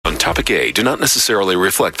Topic A do not necessarily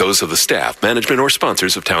reflect those of the staff, management, or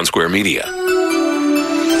sponsors of Town Square Media.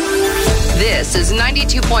 This is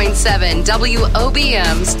 92.7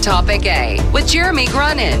 WOBM's Topic A with Jeremy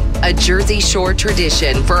Grunin, a Jersey Shore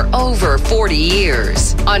tradition for over 40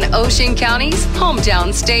 years on Ocean County's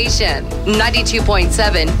hometown station,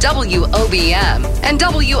 92.7 WOBM and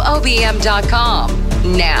WOBM.com.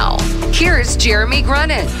 Now, here's Jeremy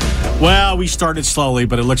Grunin. Well, we started slowly,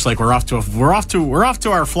 but it looks like we're off to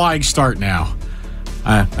our flying start now.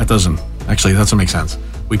 That doesn't make sense.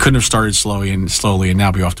 We couldn't have started slowly and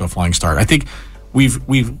now be off to a flying start. I think we've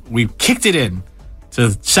kicked it in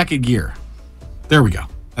to second gear. There we go.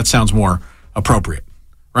 That sounds more appropriate,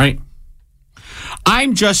 right?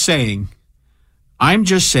 I'm just saying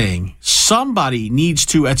somebody needs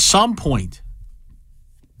to at some point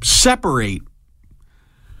separate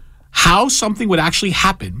how something would actually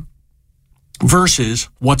happen versus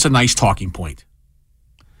what's a nice talking point.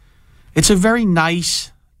 It's a very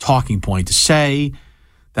nice talking point to say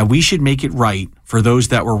that we should make it right for those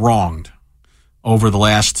that were wronged over the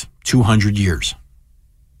last 200 years.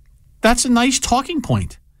 That's a nice talking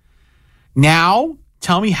point. Now,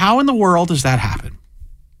 tell me, how in the world does that happen?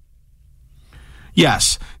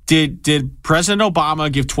 Yes, did President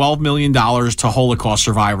Obama give $12 million to Holocaust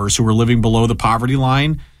survivors who were living below the poverty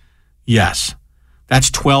line? Yes, that's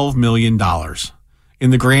 $12 million. In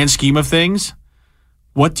the grand scheme of things,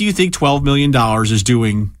 what do you think $12 million is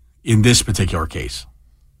doing in this particular case?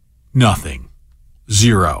 Nothing.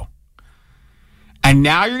 Zero. And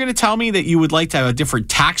now you're going to tell me that you would like to have a different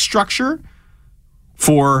tax structure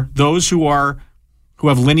for those who have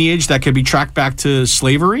lineage that could be tracked back to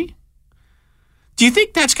slavery? Do you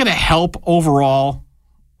think that's going to help overall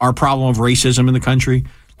our problem of racism in the country?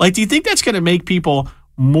 Like, do you think that's going to make people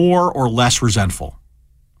more or less resentful?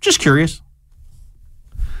 Just curious.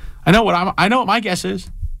 I know what my guess is.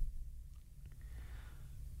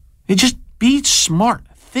 And just be smart.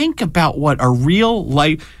 Think about what a real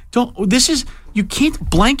life. You can't.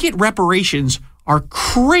 Blanket reparations are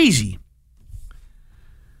crazy.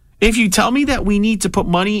 If you tell me that we need to put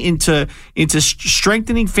money into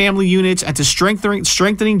strengthening family units and to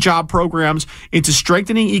strengthening job programs, into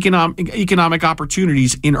strengthening economic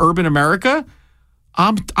opportunities in urban America,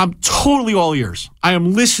 I'm totally all ears. I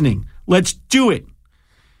am listening. Let's do it.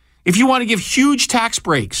 If you want to give huge tax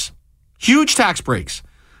breaks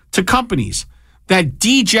to companies that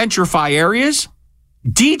degentrify areas,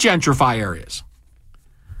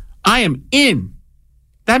 I am in.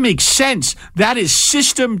 That makes sense. That is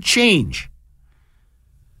system change.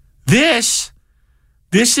 This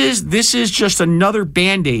is just another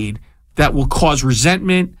Band-Aid that will cause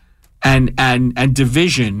resentment and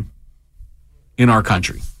division in our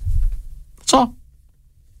country. That's all.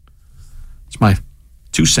 It's my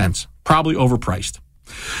 2 cents. Probably overpriced.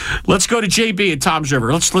 Let's go to JB at Toms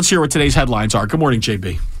River. Let's hear what today's headlines are. Good morning,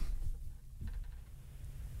 JB.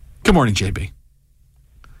 Good morning, JB.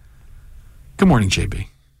 Good morning, JB.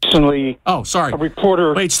 Recently, sorry. A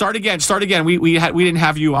reporter. Wait, start again. We didn't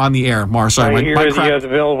have you on the air, Mar. Sorry, the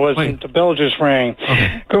bell wasn't. The bell just rang.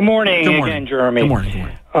 Okay. Good morning again, Jeremy. Good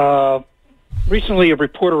morning. Recently, a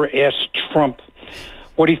reporter asked Trump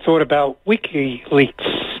what he thought about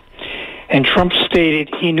WikiLeaks, and Trump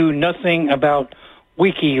stated he knew nothing about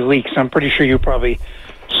WikiLeaks. I'm pretty sure you probably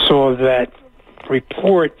saw that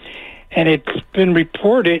report. And it's been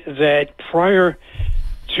reported that prior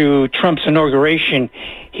to Trump's inauguration,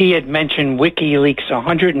 he had mentioned WikiLeaks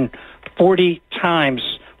 140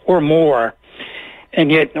 times or more.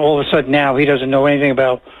 And yet, all of a sudden now, he doesn't know anything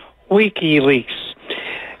about WikiLeaks.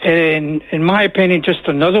 And in my opinion, just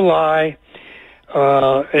another lie.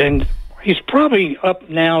 And he's probably up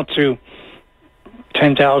now to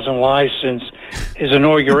 10,000 lies since his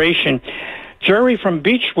inauguration. Jerry from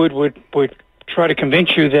Beechwood would try to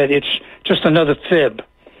convince you that it's just another fib.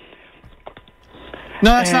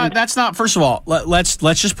 No, that's not. First of all, let's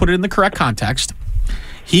just put it in the correct context.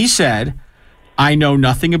 He said, "I know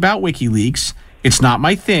nothing about WikiLeaks. It's not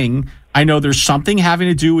my thing. I know there's something having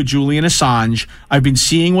to do with Julian Assange. I've been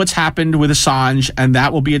seeing what's happened with Assange, and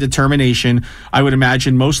that will be a determination, I would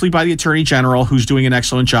imagine, mostly by the Attorney General, who's doing an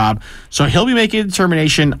excellent job. So he'll be making a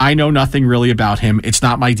determination. I know nothing really about him. It's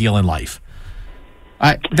not my deal in life."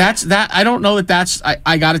 I don't know that that's.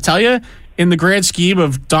 I got to tell you, in the grand scheme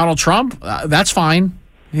of Donald Trump, that's fine.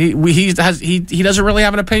 He doesn't really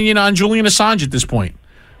have an opinion on Julian Assange at this point.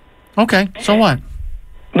 Okay, so what?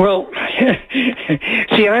 Well,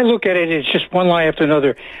 see, I look at it as just one lie after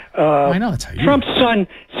another. I know that's how you. Trump's son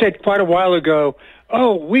said quite a while ago,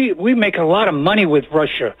 "Oh, we make a lot of money with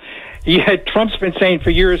Russia." Yet Trump's been saying for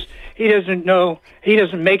years he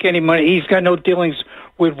doesn't make any money. He's got no dealings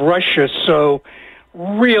with Russia. So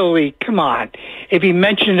really, come on. If he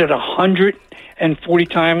mentioned it 140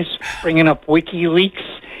 times, bringing up WikiLeaks,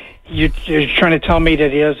 you're trying to tell me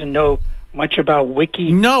that he doesn't know much about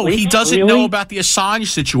WikiLeaks? No, he doesn't know about the Assange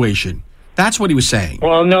situation. That's what he was saying.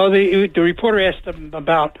 Well, no, the reporter asked him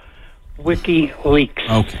about WikiLeaks.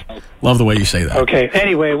 Okay. Love the way you say that. Okay.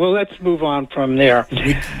 Anyway, well, let's move on from there.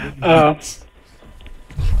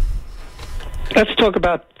 Let's talk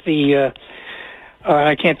about the,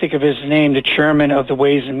 I can't think of his name, the chairman of the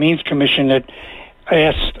Ways and Means Commission that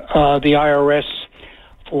asked the IRS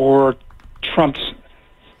for Trump's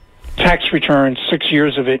tax returns, 6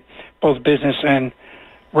 years of it, both business and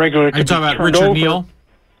regular. Are you talking about Richard Neal?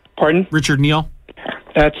 Pardon? Richard Neal?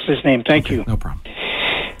 That's his name. Thank you. No problem.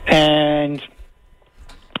 And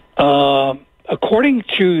according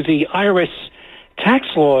to the IRS tax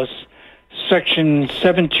laws, Section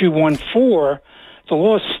 7214, the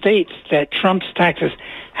law states that Trump's taxes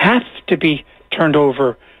have to be turned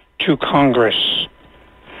over to Congress.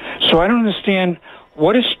 So I don't understand,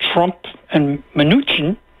 what is Trump and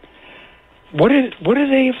Mnuchin, what are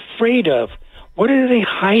they afraid of? What are they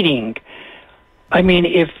hiding? I mean,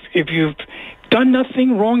 if you've done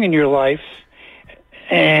nothing wrong in your life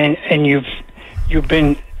and you've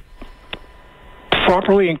been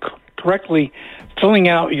properly and correctly filling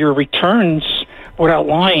out your returns without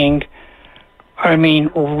lying, I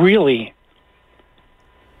mean, really,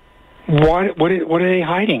 what are they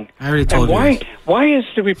hiding? I already told you. you. Why is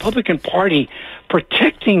the Republican Party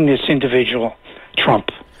protecting this individual, Trump?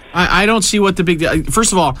 I don't see what the big deal.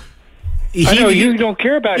 First of all, I know you don't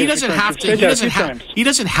care about it. He doesn't have to. He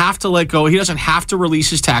doesn't have to let go. He doesn't have to release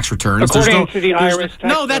his tax returns. According to the IRS tax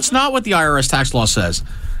no, that's not what the IRS tax law says.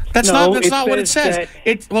 That's not what it says.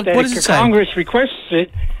 What does it say? Congress requests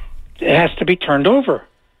it, it has to be turned over.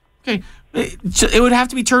 Okay, it would have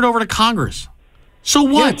to be turned over to Congress. So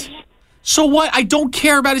what? Yes. So what? I don't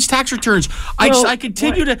care about his tax returns. I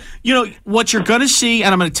continue to, what you're going to see,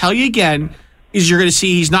 and I'm going to tell you again, is you're going to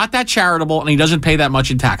see he's not that charitable and he doesn't pay that much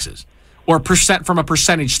in taxes, or from a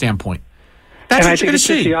percentage standpoint. That's what you're going to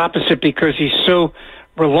see. And I think it's just the opposite because he's so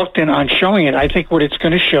reluctant on showing it. I think what it's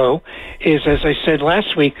going to show is, as I said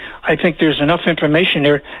last week, I think there's enough information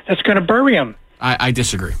there that's going to bury him. I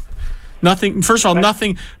disagree. Nothing. First of all,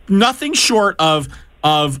 nothing short of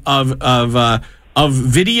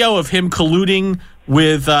video of him colluding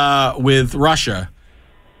with Russia.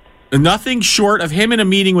 Nothing short of him in a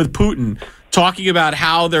meeting with Putin talking about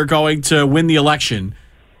how they're going to win the election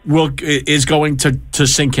is going to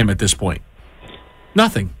sink him at this point.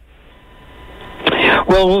 Nothing.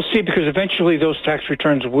 Well, we'll see, because eventually those tax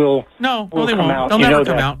returns will they come won't. out. They'll never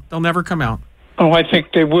come out. They'll never come out. Oh, I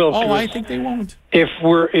think they will. Oh, I think they won't. If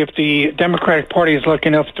the Democratic Party is lucky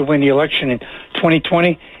enough to win the election in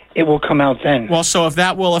 2020, it will come out then. Well, so if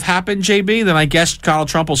that will have happened, JB, then I guess Donald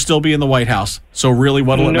Trump will still be in the White House. So really,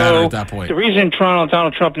 what will it matter at that point? The reason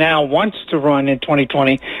Donald Trump now wants to run in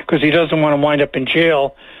 2020 because he doesn't want to wind up in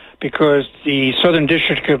jail, because the Southern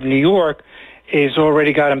District of New York has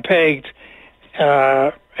already got him pegged,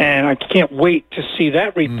 and I can't wait to see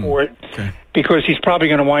that report because he's probably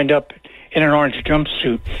going to wind up in an orange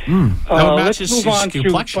jumpsuit. Let's move on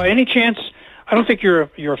to, by any chance, I don't think you're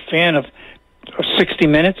a fan of 60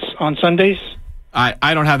 Minutes on Sundays?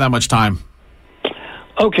 I don't have that much time.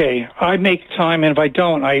 Okay, I make time, and if I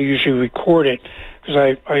don't, I usually record it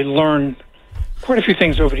because I learned quite a few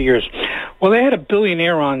things over the years. Well, they had a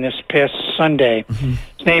billionaire on this past Sunday. Mm-hmm.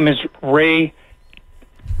 His name is Ray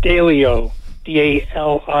Dalio,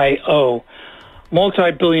 D-A-L-I-O,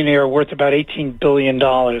 multi-billionaire worth about $18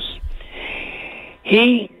 billion.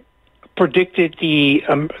 He predicted the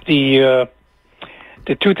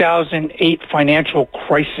 2008 financial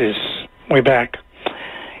crisis way back.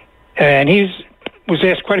 And he was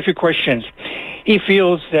asked quite a few questions. He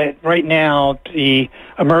feels that right now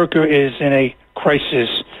America is in a crisis.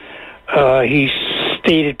 He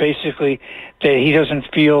stated basically that he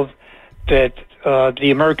doesn't feel that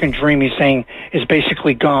the American dream, he's saying, is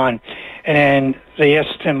basically gone. And they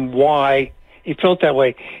asked him why he felt that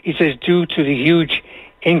way. He says, due to the huge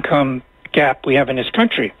income gap we have in this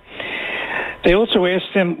country. They also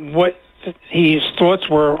asked him what his thoughts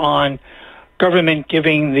were on government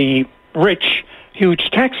giving the rich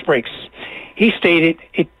huge tax breaks. He stated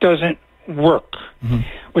it doesn't work,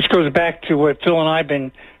 which goes back to what Phil and I have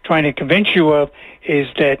been trying to convince you of, is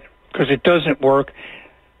that because it doesn't work,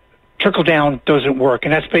 trickle-down doesn't work.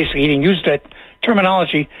 And that's basically, he didn't use that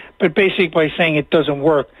terminology, but basically by saying it doesn't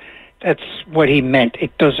work, that's what he meant.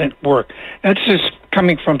 It doesn't work. That's just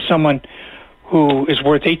coming from someone who is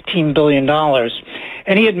worth $18 billion.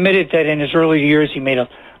 And he admitted that in his early years he made a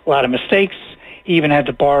lot of mistakes. he even had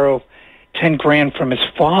to borrow $10,000 from his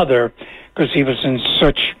father because he was in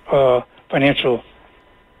such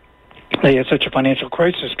they had such a financial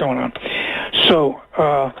crisis going on. So,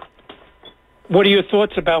 what are your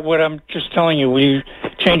thoughts about what I'm just telling you? Will you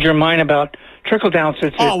change your mind about trickle-down?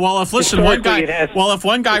 Since if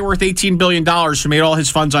one guy worth $18 billion who made all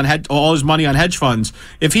his money on hedge funds,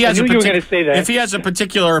 if he has a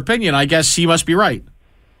particular opinion, I guess he must be right.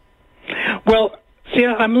 Well, see,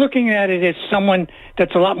 I'm looking at it as someone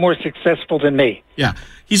that's a lot more successul than me. Yeah,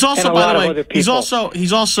 he's also, by the way, he's also.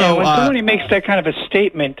 And when somebody makes that kind of a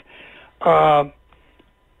statement, I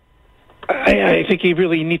think you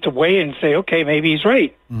really need to weigh in and say, okay, maybe he's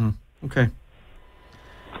right. Mm-hmm. Okay.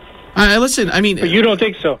 Listen, I mean... But you don't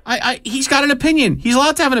think so? He's got an opinion. He's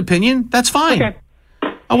allowed to have an opinion. That's fine. Okay.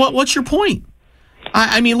 What's your point?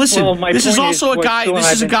 I mean, listen. Well, this is also a guy.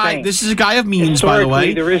 This is a guy of means, by the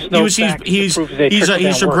way. There is no he's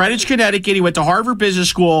from Greenwich, Connecticut. He went to Harvard Business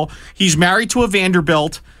School. He's married to a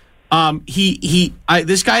Vanderbilt.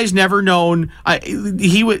 This guy has never known.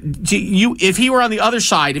 If he were on the other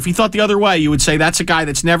side, if he thought the other way, you would say that's a guy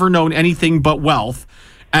that's never known anything but wealth.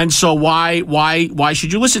 And so why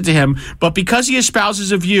should you listen to him? But because he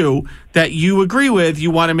espouses a view that you agree with, you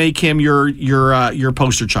want to make him your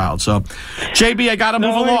poster child. So, JB, I got to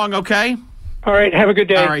move along, okay? All right, have a good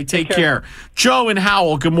day. All right, take care. Joe and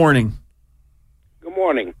Howell, good morning. Good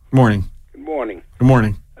morning. Morning. Good morning. Good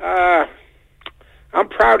morning. I'm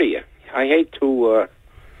proud of you. I hate to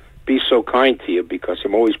be so kind to you because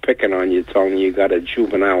I'm always picking on you, telling you got a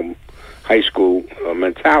juvenile high school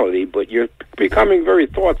mentality, but you're becoming very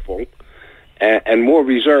thoughtful and more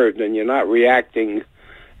reserved, and you're not reacting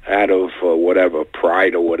out of whatever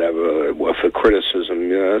pride or whatever for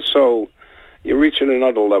criticism. So you're reaching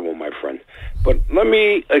another level, my friend. But let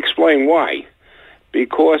me explain why.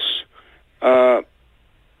 Because I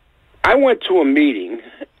went to a meeting,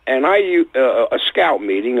 and a scout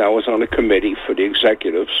meeting. I was on a committee for the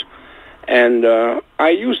executives, and I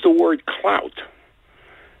used the word clout.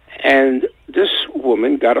 And this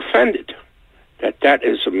woman got offended that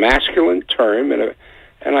is a masculine term, and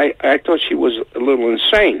I thought she was a little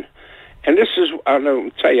insane. And this is, I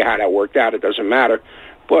don't tell you how that worked out, it doesn't matter,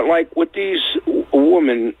 but like with these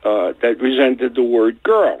women that resented the word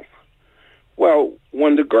girl. Well,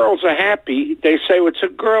 when the girls are happy, they say it's a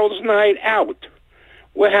girls' night out.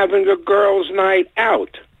 We're having a girls' night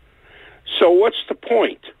out. So what's the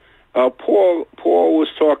point? Paul was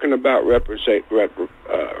talking about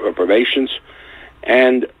reprobations,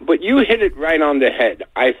 but you hit it right on the head,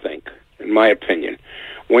 I think, in my opinion,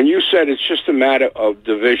 when you said it's just a matter of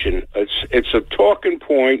division. It's a talking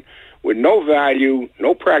point with no value,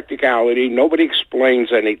 no practicality. Nobody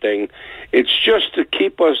explains anything. It's just to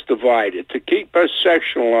keep us divided, to keep us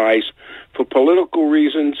sectionalized for political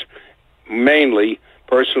reasons, mainly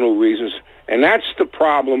personal reasons, and that's the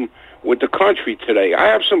problem with the country today. I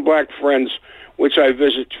have some black friends which I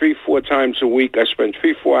visit 3-4 times a week. I spend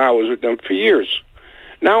 3-4 hours with them for years.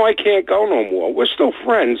 Now I can't go no more. We're still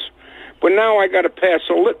friends, but now I got to pass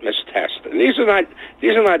a litmus test. And these are not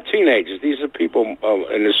teenagers. These are people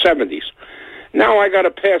in the 70s. Now I got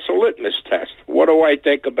to pass a litmus test. What do I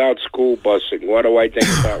think about school busing? What do I think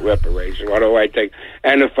about reparations? What do I think?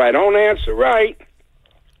 And if I don't answer right,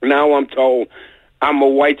 now I'm told I'm a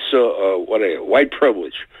white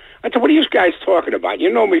privilege. I said, what are you guys talking about?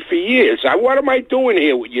 You know me for years. What am I doing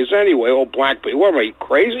here with you anyway, old black people? What, am I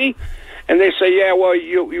crazy? And they say, yeah, well,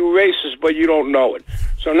 you're racist, but you don't know it.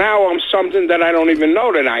 So now I'm something that I don't even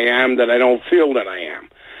know that I am, that I don't feel that I am.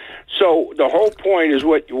 So the whole point is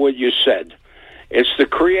what you said. It's to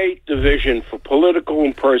create division for political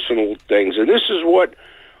and personal things. And this is what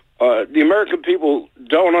the American people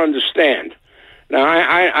don't understand. Now,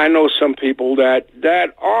 I know some people that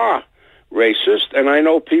are racist, and I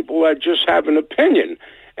know people that just have an opinion,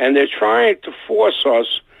 and they're trying to force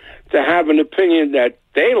us to have an opinion that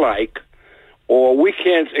they like, or we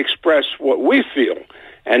can't express what we feel.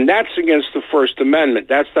 And that's against the First Amendment.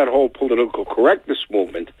 That's that whole political correctness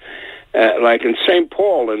movement. Like in St.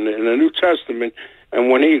 Paul in the New Testament, and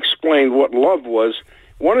when he explained what love was,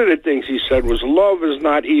 one of the things he said was, love is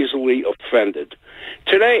not easily offended.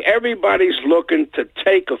 Today, everybody's looking to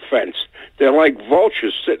take offense. They're like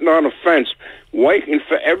vultures sitting on a fence, waiting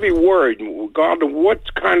for every word, regardless of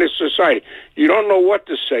what kind of society. You don't know what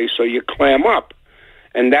to say, so you clam up.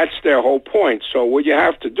 And that's their whole point. So what you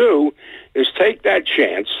have to do is take that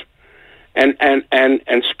chance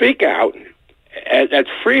and speak out. That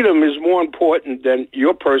freedom is more important than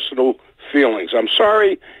your personal feelings. I'm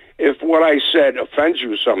sorry if what I said offends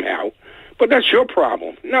you somehow, but that's your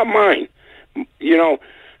problem, not mine. You know,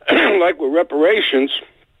 like with reparations,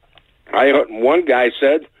 I heard one guy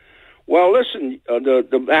said, well, listen,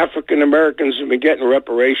 the African Americans have been getting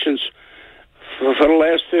reparations for the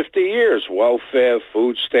last 50 years. Welfare,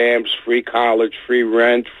 food stamps, free college, free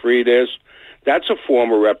rent, free this. That's a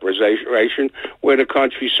form of reparation where the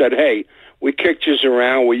country said, hey, we kicked you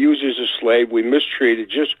around, we used you as a slave, we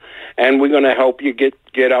mistreated you, and we're going to help you get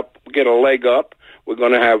a leg up. We're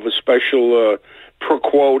going to have a special per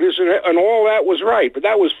quotas, and all that was right. But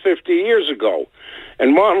that was 50 years ago.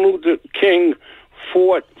 And Martin Luther King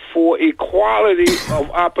fought for equality of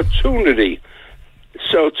opportunity.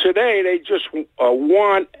 So today they just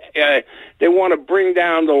want to bring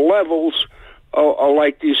down the levels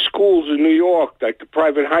like these schools in New York, like the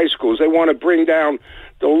private high schools. They want to bring down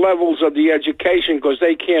the levels of the education because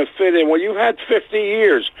they can't fit in. Well, you've had 50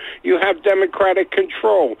 years. You have Democratic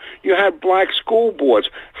control. You have black school boards.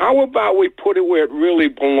 How about we put it where it really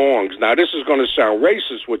belongs? Now, this is going to sound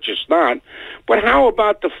racist, which it's not, but how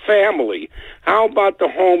about the family? How about the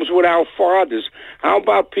homes without fathers? How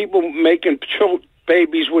about people making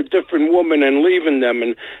babies with different women and leaving them,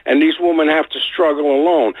 and these women have to struggle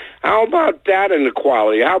alone? How about that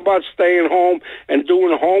inequality? How about staying home and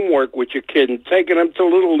doing homework with your kid and taking them to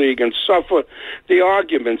Little League and suffer the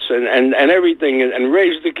arguments and everything and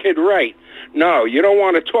raise the kid right? No, you don't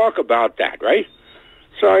want to talk about that, right?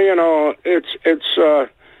 So,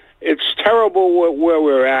 it's terrible where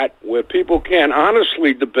we're at, where people can't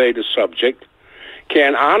honestly debate a subject,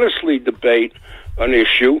 can't honestly debate an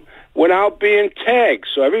issue, without being tagged.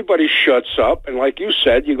 So everybody shuts up, and like you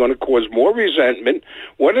said, you're going to cause more resentment.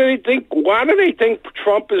 What do they think? Why do they think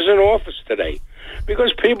Trump is in office today?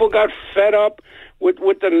 Because people got fed up with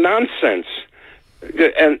the nonsense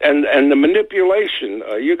and the manipulation.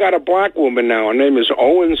 You got a black woman now. Her name is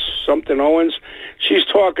Owens. She's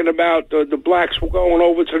talking about the blacks going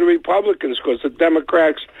over to the Republicans because the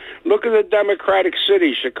Democrats. Look at the Democratic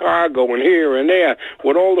city, Chicago, and here and there,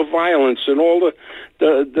 with all the violence and all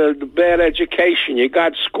the bad education. You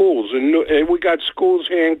got schools, and we got schools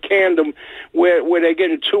here in Camden where they're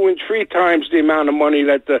getting 2 and 3 times the amount of money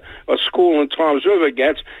that a school in Toms River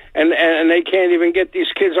gets, and they can't even get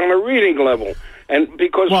these kids on a reading level. And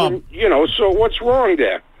because, so what's wrong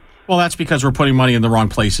there? Well, that's because we're putting money in the wrong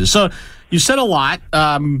places. So you said a lot.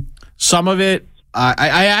 Some of it,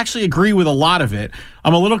 I actually agree with a lot of it.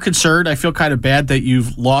 I'm a little concerned. I feel kind of bad that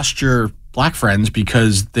you've lost your black friends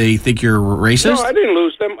because they think you're racist. No, I didn't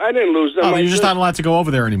lose them. Oh, you're just not allowed to go over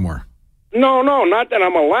there anymore. No, not that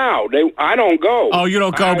I'm allowed. I don't go. Oh, you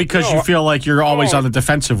don't go because you feel like you're always on the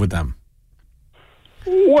defensive with them.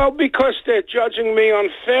 Well, because they're judging me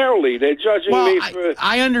unfairly. They're judging me for...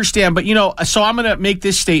 I understand, but, so I'm going to make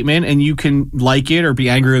this statement, and you can like it or be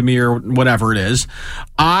angry with me or whatever it is.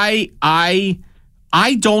 I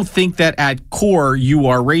don't think that at core you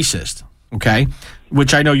are racist, okay?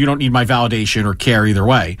 Which I know you don't need my validation or care either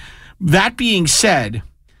way. That being said,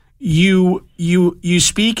 you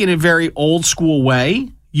speak in a very old school way.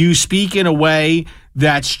 You speak in a way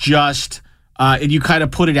that's just, and you kind of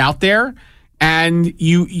put it out there. And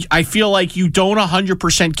I feel like you don't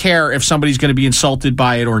 100% care if somebody's going to be insulted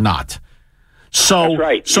by it or not. So, that's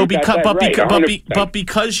right. So but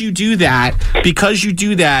because you do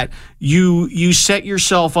that, you set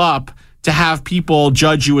yourself up to have people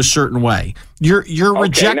judge you a certain way. You're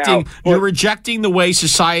rejecting the way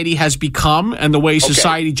society has become and the way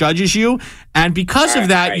society judges you, and because of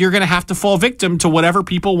that, you're going to have to fall victim to whatever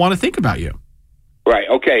people want to think about you. Right.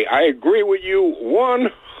 Okay. I agree with you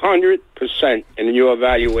 100% in your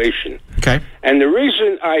evaluation. Okay. And the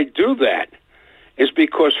reason I do that is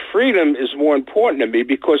because freedom is more important to me,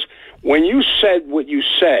 because when you said what you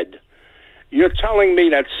said, you're telling me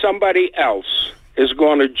that somebody else is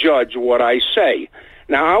going to judge what I say.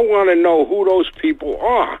 Now, I want to know who those people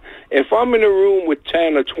are. If I'm in a room with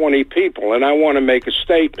 10 or 20 people and I want to make a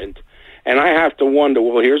statement, and I have to wonder,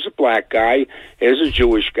 well, here's a black guy, here's a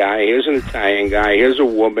Jewish guy, here's an Italian guy, here's a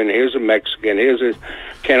woman, here's a Mexican,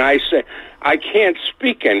 can I say, I can't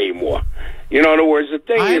speak anymore. In other words, the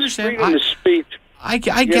thing is freedom of speech. I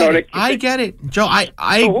get it, Joe.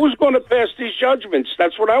 So who's going to pass these judgments?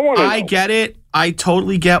 That's what I want to know. I get it. I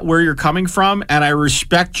totally get where you're coming from, and I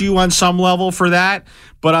respect you on some level for that.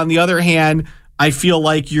 But on the other hand, I feel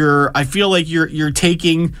like you're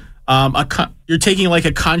taking you're taking like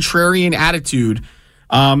a contrarian attitude,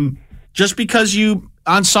 just because you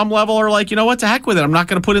on some level are like, you know what, to heck with it. I'm not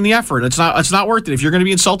going to put in the effort. It's not worth it. If you're going to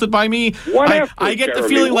be insulted by me, I get the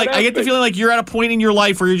feeling like you're at a point in your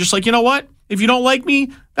life where you're just like, you know what? If you don't like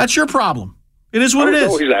me, that's your problem. It is what it is.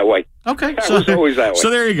 Always that way. Okay, Always that way. So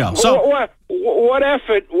there you go. So what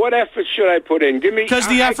effort should I put in? Give me because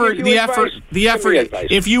the effort.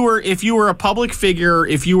 If you were a public figure,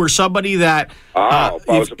 if you were somebody that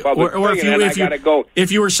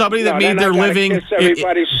if you were somebody that made their living,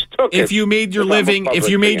 if you made your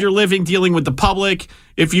living dealing with the public,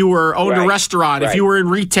 if you were owned a restaurant, if you were in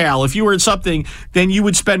retail, if you were in something, then you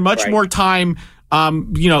would spend much more time.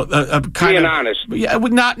 Being honest. Yeah,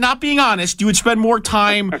 not being honest. You would spend more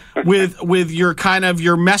time with your kind of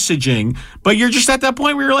your messaging, but you're just at that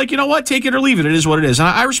point where you're like, you know what, take it or leave it. It is what it is, and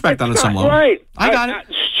I respect that on some level. Right. I got it.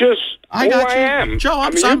 It's just I got you. I am. Joe,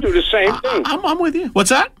 you do the same thing. I'm with you. What's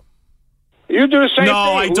that? You do the same thing. No,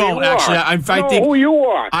 I don't actually. I think who you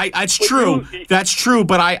are. It's true. That's true.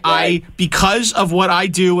 But I, because of what I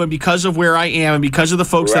do and because of where I am and because of the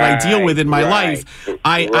folks that I deal with in my life,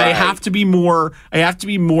 I have to be more. I have to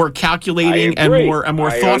be more calculating and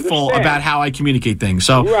more thoughtful about how I communicate things.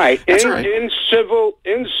 So that's all right. In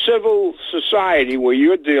civil society where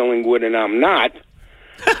you're dealing with and I'm not,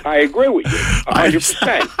 I agree with you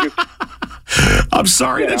 100%. I'm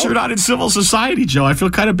sorry that you're not in civil society, Joe. I feel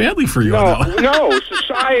kind of badly for you. No,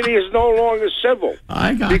 society is no longer civil.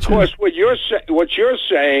 I got because what you're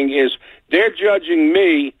saying is they're judging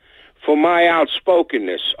me for my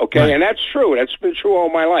outspokenness. Okay, right. And that's true. That's been true all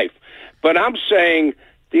my life. But I'm saying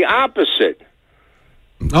the opposite.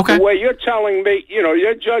 Okay. The way you're telling me,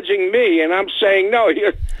 you're judging me, and I'm saying no.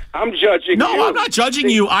 I'm judging you. No, I'm not judging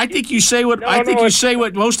you. I think you say what you say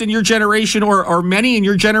what most in your generation or many in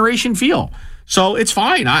your generation feel. So it's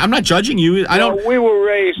fine. I'm not judging you. We were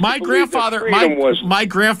raised. My grandfather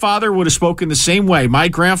would have spoken the same way. My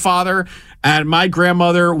grandfather and my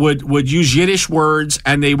grandmother would use Yiddish words,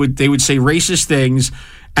 and they would say racist things.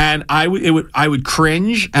 And I would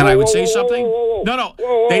cringe, and I would say something.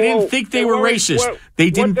 They didn't think they were racist. They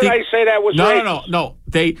didn't think. I say that was racist? No.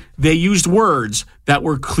 They used words that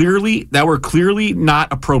were clearly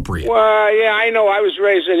not appropriate. Well, yeah, I know. I was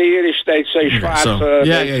raised in the Yiddish state. Say Schwarz.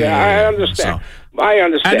 I understand. I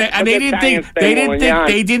understand. And they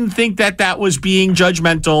didn't think that was being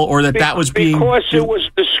judgmental or that was being because it was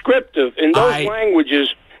descriptive in those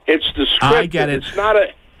languages. It's descriptive. I get it. It's not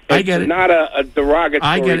a. I get it. It's not a derogatory.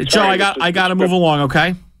 I get it. Joe, I got to move along,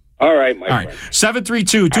 okay? All right, my friend.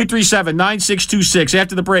 732-237-9626.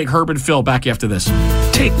 After the break, Herb and Phil back after this.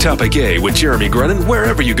 Take Topic A with Jeremy Grunin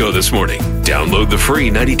wherever you go this morning. Download the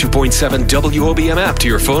free 92.7 WOBM app to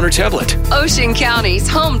your phone or tablet. Ocean County's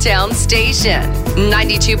hometown station,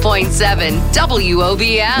 92.7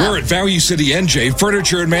 WOBM. We're at Value City NJ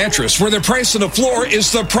Furniture and Mattress, where the price on the floor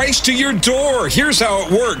is the price to your door. Here's how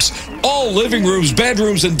it works. All living rooms,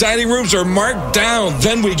 bedrooms, and dining rooms are marked down.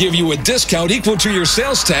 Then we give you a discount equal to your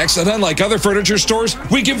sales tax, and unlike other furniture stores,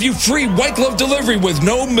 we give you free white glove delivery with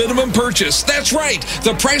no minimum purchase. That's right.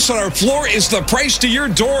 The price on our floor is the price to your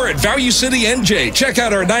door at Value City NJ. Check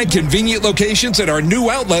out our 9 convenient locations and our new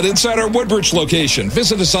outlet inside our Woodbridge location.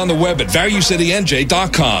 Visit us on the web at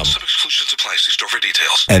valuecitynj.com. Some exclusions apply. See store for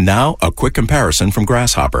details. And now, a quick comparison from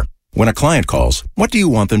Grasshopper. When a client calls, what do you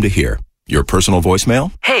want them to hear? Your personal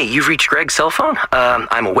voicemail? Hey, you've reached Greg's cell phone.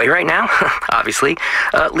 I'm away right now, obviously.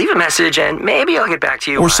 Leave a message and maybe I'll get back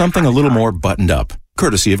to you. Or something a little more buttoned up,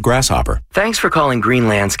 courtesy of Grasshopper. Thanks for calling Green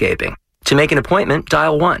Landscaping. To make an appointment,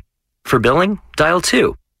 dial 1. For billing, dial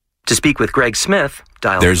 2. To speak with Greg Smith,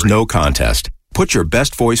 dial There's 3. no contest. Put your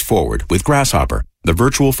best voice forward with Grasshopper, the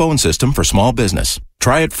virtual phone system for small business.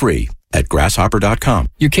 Try it free at grasshopper.com.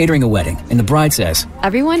 You're catering a wedding, and the bride says,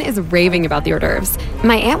 everyone is raving about the hors d'oeuvres.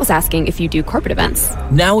 My aunt was asking if you do corporate events.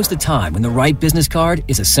 Now is the time when the right business card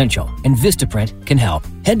is essential, and Vistaprint can help.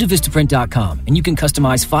 Head to Vistaprint.com, and you can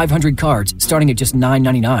customize 500 cards starting at just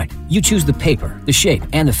 $9.99. You choose the paper, the shape,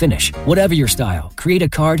 and the finish. Whatever your style, create a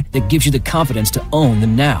card that gives you the confidence to own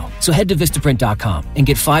them now. So head to Vistaprint.com and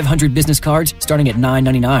get 500 business cards starting at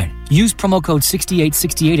 $9.99. Use promo code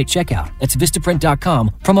 6868 at checkout. That's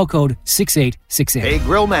Vistaprint.com, promo code 6868. Hey,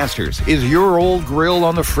 Grill Masters, is your old grill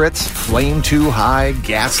on the fritz, flame too high,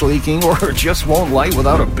 gas leaking, or just won't light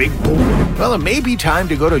without a big boom? Well, it may be time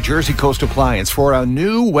to go to Jersey Coast Appliance for a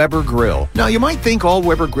new Weber grill. Now, you might think all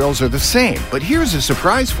Weber grills are the same, but here's a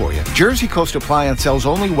surprise for you. Jersey Coast Appliance sells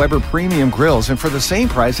only Weber premium grills, and for the same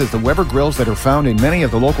price as the Weber grills that are found in many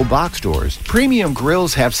of the local box stores. Premium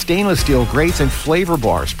grills have stainless steel grates and flavor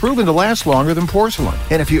bars, proven proven to last longer than porcelain.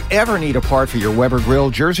 And if you ever need a part for your Weber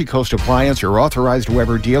grill, Jersey Coast Appliance, your authorized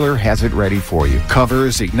Weber dealer, has it ready for you.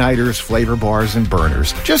 Covers, igniters, flavor bars, and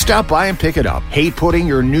burners. Just stop by and pick it up. Hate putting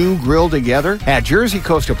your new grill together? At Jersey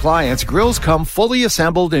Coast Appliance, grills come fully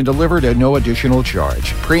assembled and delivered at no additional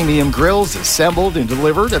charge. Premium grills assembled and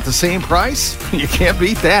delivered at the same price? You can't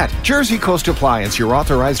beat that. Jersey Coast Appliance, your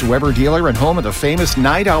authorized Weber dealer and home of the famous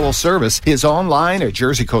Night Owl service, is online at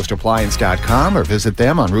jerseycoastappliance.com or visit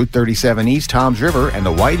them on Route 37 East Toms River and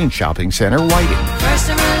the Whiting Shopping Center, Whiting. First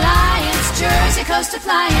Reliance, Jersey Coast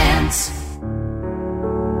Appliance.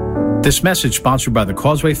 This message sponsored by the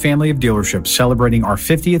Causeway family of dealerships celebrating our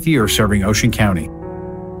 50th year serving Ocean County.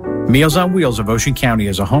 Meals on Wheels of Ocean County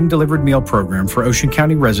is a home-delivered meal program for Ocean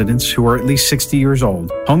County residents who are at least 60 years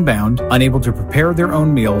old, homebound, unable to prepare their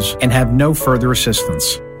own meals, and have no further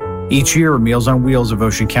assistance. Each year, Meals on Wheels of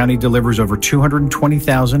Ocean County delivers over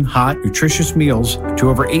 220,000 hot, nutritious meals to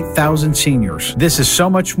over 8,000 seniors. This is so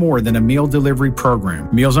much more than a meal delivery program.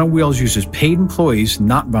 Meals on Wheels uses paid employees,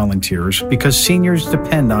 not volunteers, because seniors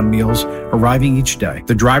depend on meals arriving each day.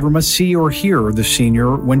 The driver must see or hear the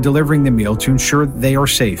senior when delivering the meal to ensure they are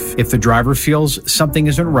safe. If the driver feels something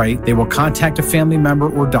isn't right, they will contact a family member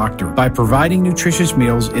or doctor. By providing nutritious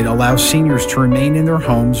meals, it allows seniors to remain in their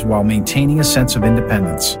homes while maintaining a sense of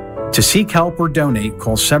independence. To seek help or donate,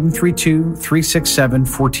 call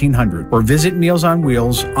 732-367-1400 or visit Meals on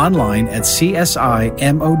Wheels online at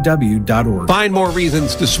csimow.org. Find more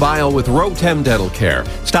reasons to smile with Rotem Dental Care.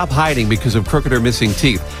 Stop hiding because of crooked or missing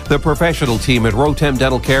teeth. The professional team at Rotem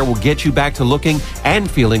Dental Care will get you back to looking and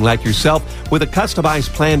feeling like yourself with a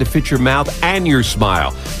customized plan to fit your mouth and your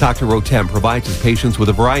smile. Dr. Rotem provides his patients with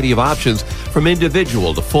a variety of options from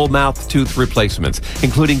individual to full mouth tooth replacements,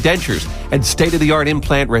 including dentures and state-of-the-art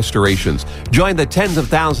implant restorations. Join the tens of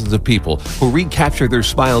thousands of people who recapture their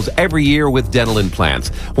smiles every year with dental implants.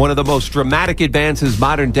 One of the most dramatic advances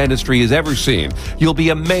modern dentistry has ever seen. You'll be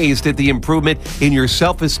amazed at the improvement in your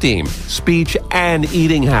self-esteem, speech, and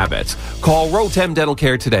eating habits. Call Rotem Dental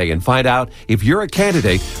Care today and find out if you're a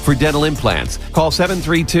candidate for dental implants. Call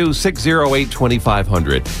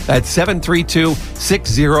 732-608-2500. That's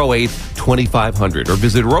 732-608-2500 or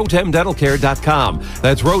visit rotemdentalcare.com.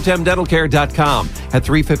 That's rotemdentalcare.com at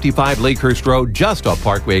 355 Lakehurst Road, just off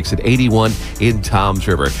Parkway Exit 81 in Toms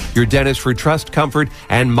River. Your dentist for trust, comfort,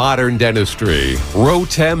 and modern dentistry.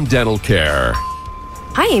 Rotem Dental Care.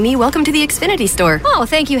 Hi, Amy. Welcome to the Xfinity store. Oh,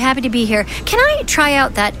 thank you. Happy to be here. Can I try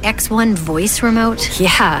out that X1 voice remote?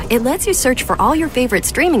 Yeah, it lets you search for all your favorite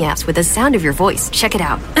streaming apps with the sound of your voice. Check it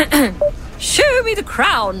out. Show me the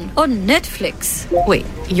crown on Netflix. Wait,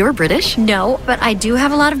 you're British? No, but I do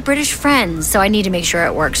have a lot of British friends, so I need to make sure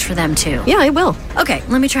it works for them too. Yeah, it will. Okay,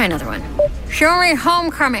 let me try another one. Show me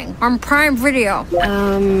Homecoming on Prime Video.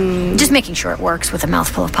 Just making sure it works with a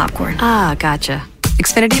mouthful of popcorn. Ah, gotcha.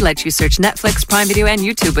 Xfinity lets you search Netflix, Prime Video, and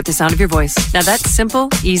YouTube with the sound of your voice. Now that's simple,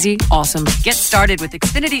 easy, awesome. Get started with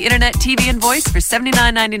Xfinity Internet, TV, and voice for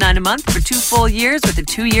 $79.99 a month for 2 full years with a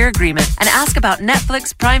 2-year agreement. And ask about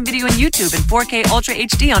Netflix, Prime Video, and YouTube in 4K Ultra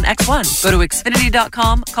HD on X1. Go to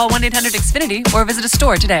Xfinity.com, call 1-800-XFINITY, or visit a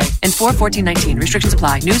store today. In 4/14/19, restrictions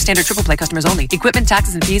apply. New standard triple play customers only. Equipment,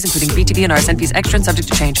 taxes, and fees, including BTV and RSN fees extra and subject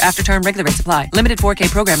to change. After term, regular rates apply. Limited 4K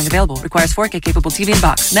programming available. Requires 4K capable TV and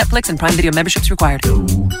box. Netflix and Prime Video memberships required.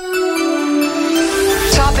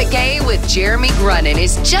 Topic A with Jeremy Grunin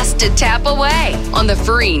is just a tap away on the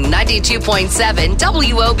free 92.7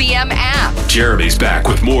 WOBM app. Jeremy's back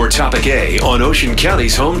with more Topic A on Ocean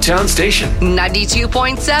County's hometown station.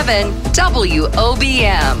 92.7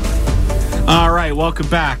 WOBM. All right, welcome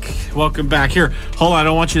back. Welcome back. Here, hold on. I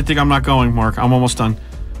don't want you to think I'm not going, Mark. I'm almost done.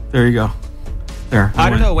 There you go. There. I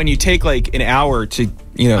don't know. When you take like an hour to do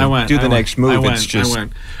the next move, it's just.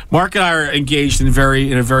 Mark and I are engaged in a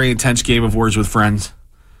very intense game of Words with Friends.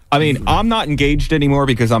 I mean, I'm not engaged anymore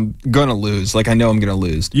because I'm gonna lose. Like I know I'm gonna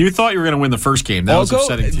lose. You thought you were gonna win the first game. That was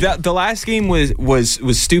upsetting to you. The last game was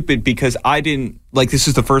stupid because I didn't this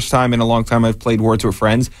is the first time in a long time I've played Words with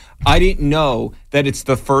Friends. I didn't know that it's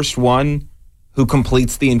the first one who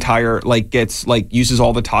completes the entire uses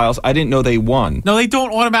all the tiles. I didn't know they won. No, they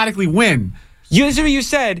don't automatically win. You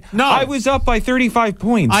said no. I was up by 35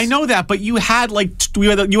 points. I know that, but you had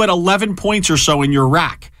you had 11 points or so in your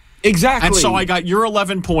rack. Exactly. And so I got your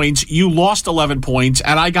 11 points, you lost 11 points,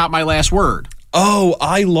 and I got my last word. Oh,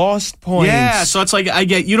 I lost points. Yeah, so it's like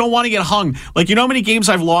you don't want to get hung. Like, you know how many games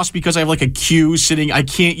I've lost because I have like a cue sitting, I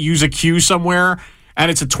can't use a cue somewhere, And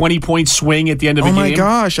it's a 20-point swing at the end of a game. Oh my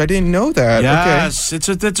gosh, I didn't know that. Yes, it's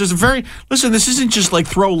a very listen. This isn't just like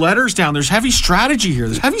throw letters down. There's heavy strategy here.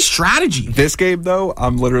 There's heavy strategy. This game though,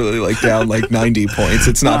 I'm literally like down like 90 points.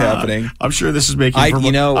 It's not happening. I'm sure this is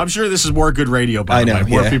I'm sure this is more good radio. By the way,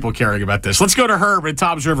 more people caring about this. Let's go to Herb in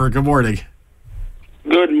Toms River. Good morning.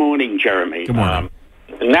 Good morning, Jeremy. Good morning.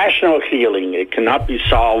 National healing, it cannot be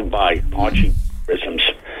solved by Archie-isms,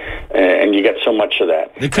 and you get so much of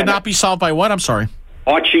that. It could not be solved by what? I'm sorry.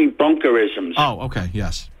 Archie bunkerisms. Oh, okay,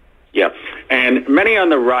 yes. Yeah, and many on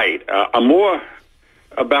the right are more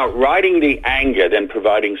about riding the anger than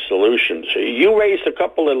providing solutions. You raised a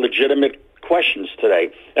couple of legitimate questions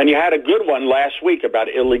today, and you had a good one last week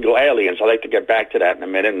about illegal aliens. I'd like to get back to that in a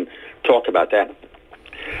minute and talk about that.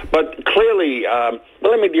 But clearly,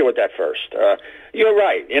 let me deal with that first. You're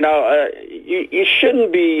right. You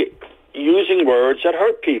shouldn't be using words that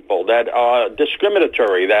hurt people, that are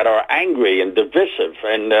discriminatory, that are angry and divisive.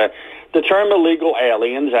 And the term illegal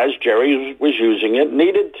aliens, as Jerry was using it,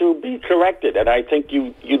 needed to be corrected. And I think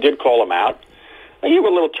you did call them out. You were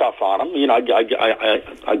a little tough on them.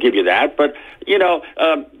 I'll give you that. But,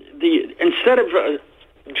 instead of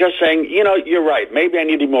just saying, you're right, maybe I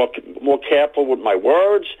need to be more careful with my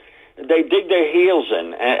words, they dig their heels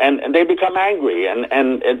in and they become angry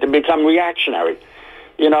and they become reactionary.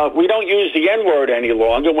 We don't use the N-word any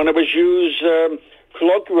longer when it was used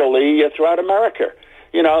colloquially throughohout America.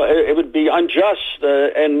 It would be unjust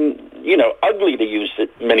and, ugly to use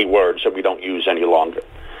many words that we don't use any longer.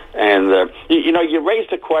 And, you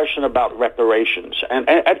raised a question about reparations. And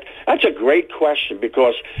that's a great question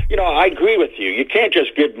because, I agree with you. You can't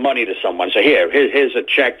just give money to someone and say, here's a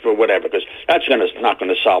check for whatever, because that's not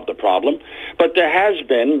going to solve the problem. But there has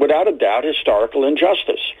been, without a doubt, historical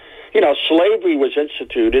injustice. Slavery was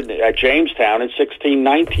instituted at Jamestown in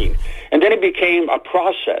 1619, and then it became a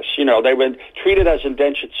process. They were treated as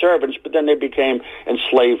indentured servants, but then they became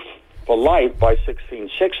enslaved for life by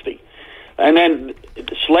 1660. And then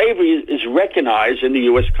slavery is recognized in the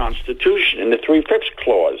U.S. Constitution in the 3/5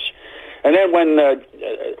 clause. And then when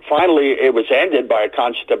finally it was ended by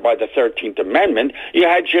the 13th Amendment, you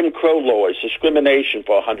had Jim Crow laws, discrimination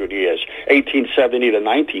for 100 years, 1870 to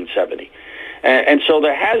 1970. And so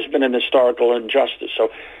there has been an historical injustice. So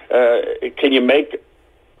can you make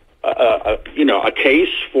a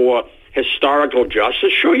case for historical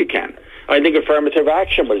justice? Sure you can. I think affirmative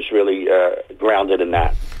action was really grounded in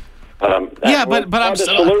that. But I'm the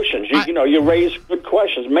solutions. You raise good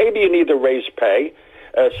questions. Maybe you need to raise pay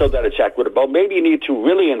so that it's equitable. Maybe you need to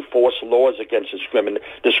really enforce laws against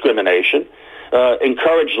discrimination.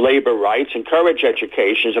 Encourage labor rights, encourage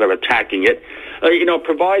education instead of attacking it.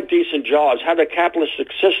 Provide decent jobs. Have a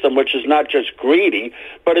capitalistic system which is not just greedy,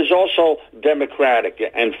 but is also democratic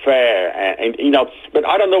and fair. But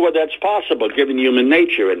I don't know whether that's possible given human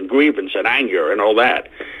nature and grievance and anger and all that.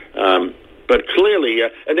 But clearly,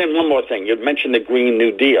 and then one more thing. You mentioned the Green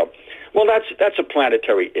New Deal. Well, that's a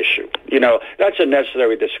planetary issue. That's a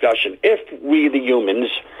necessary discussion. If we, the humans,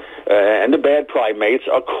 and the bad primates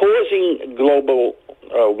are causing global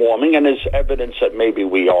warming, and there's evidence that maybe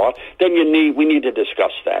we are, then we need to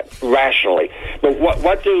discuss that rationally. But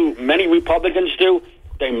what do many Republicans do?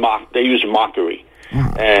 They use mockery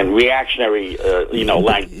and reactionary,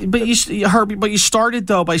 language. But you started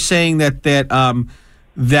though by saying that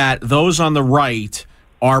those on the right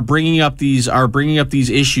are bringing up these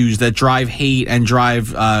issues that drive hate and drive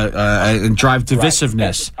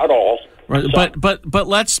divisiveness. Right. Not all. Right.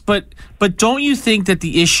 But don't you think that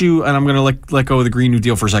the issue, and I'm going to let go of the Green New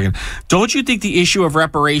Deal for a second, don't you think the issue of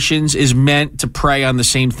reparations is meant to prey on the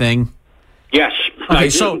same thing? Yes. Okay,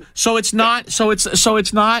 so it's not.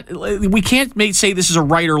 We can't say this is a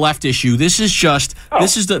right or left issue. This is just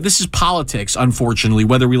this is politics. Unfortunately,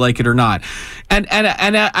 whether we like it or not, and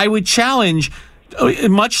I would challenge.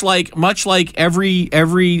 Much like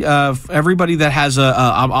everybody that has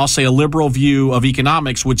I'll say a liberal view of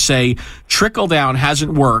economics would say trickle down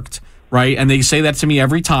hasn't worked, right? And they say that to me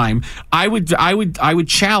every time. I would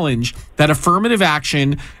challenge that affirmative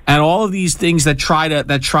action and all of these things that try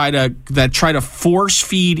to force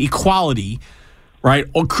feed equality, right?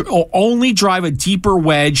 Only drive a deeper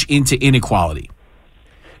wedge into inequality,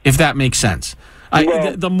 if that makes sense.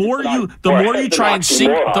 The more you try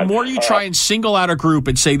and single out a group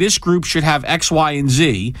and say this group should have X, Y, and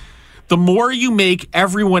Z, the more you make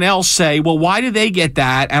everyone else say, well, why do they get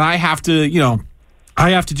that and I have to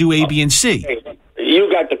do A, B, and C.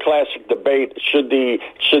 You got the classic debate: should the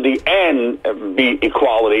end be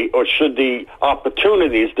equality, or should the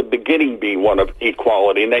opportunities, the beginning, be one of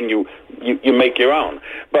equality? And then you make your own.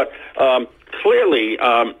 But clearly.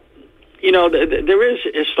 there is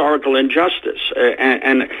historical injustice,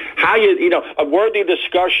 and how a worthy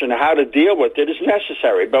discussion how to deal with it is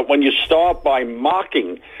necessary. But when you start by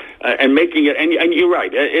mocking and making it, and you're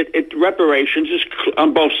right, reparations is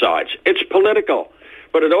on both sides. It's political,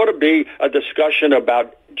 but it ought to be a discussion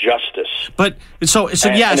about justice. But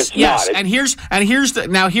yes. And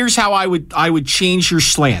here's how I would change your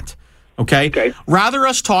slant. Okay. Rather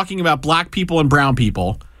us talking about black people and brown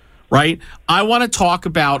people, right? I want to talk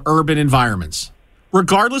about urban environments,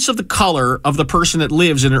 regardless of the color of the person that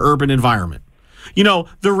lives in an urban environment.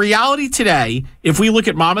 The reality today, if we look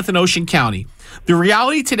at Monmouth and Ocean County, the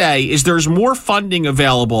reality today is there's more funding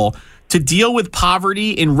available to deal with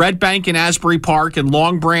poverty in Red Bank and Asbury Park and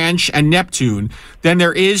Long Branch and Neptune than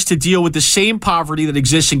there is to deal with the same poverty that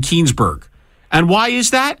exists in Keansburg. And why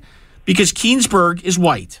is that? Because Keansburg is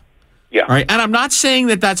white. Yeah. Right. And I'm not saying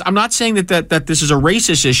that this is a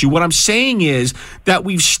racist issue. What I'm saying is that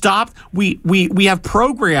we've stopped. We have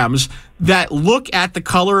programs that look at the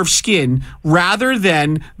color of skin rather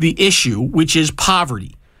than the issue, which is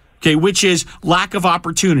poverty. Okay, which is lack of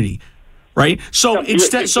opportunity. Right. So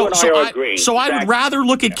I would rather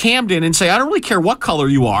look at Camden and say, I don't really care what color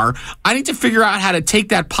you are. I need to figure out how to take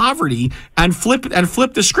that poverty and flip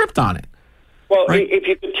the script on it. Well, right? If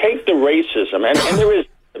you could take the racism, and there is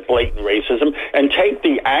blatant racism, and take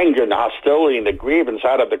the anger and hostility and the grievance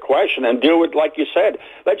out of the question and deal with, like you said,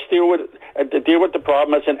 let's deal with the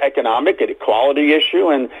problem as an economic and equality issue,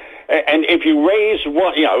 and if you raise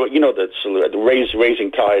one, raising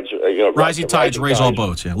tides, rising tides raise all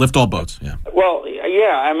boats, lift all boats, Well,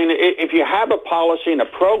 I mean, if you have a policy and a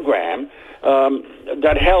program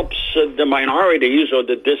that helps the minorities or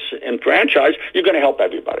the disenfranchised, you're going to help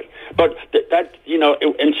everybody. But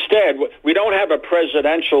instead, we don't have a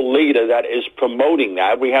presidential leader that is promoting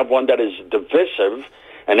that. We have one that is divisive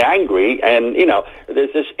and angry, and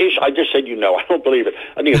there's this issue. I just said, I don't believe it.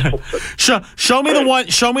 I think it's show me the one.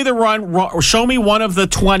 Show me the run. Show me one of the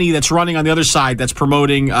 20 that's running on the other side that's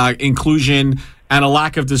promoting inclusion and a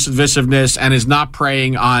lack of divisiveness and is not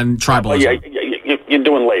preying on tribalism. You're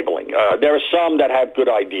doing labeling. There are some that have good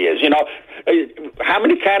ideas. How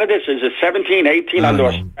many candidates? Is it 17, 18 on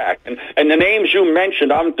those back? And the names you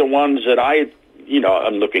mentioned aren't the ones that I'm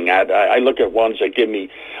looking at. I look at ones that give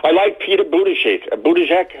me. I like Peter Buttigieg.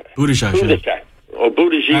 Buttigieg. Or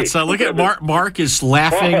Buttigieg. Look at Mark is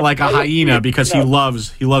laughing like a hyena because he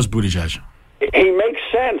loves Buttigieg. He makes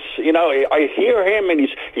sense. I hear him and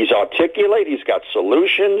he's articulate. He's got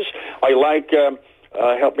solutions. I like.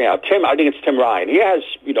 Help me out, Tim. I think it's Tim Ryan. He has,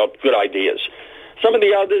 good ideas. Some of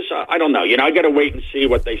the others, I don't know. I got to wait and see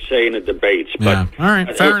what they say in the debates. But all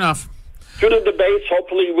right, fair enough. Through the debates,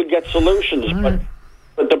 hopefully we get solutions.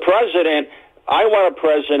 But the president, I want a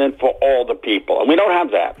president for all the people, and we don't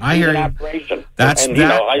have that. I hear you. I'm not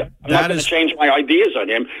going to change my ideas on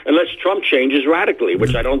him unless Trump changes radically,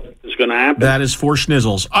 which I don't think is going to happen. That is for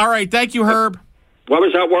schnizzles. All right, thank you, Herb. What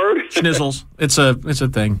was that word? Schnizzles. It's a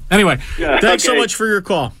thing. Anyway, thanks so much for your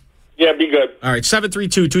call. Yeah, be good. All right,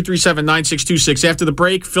 732-237-9626. After the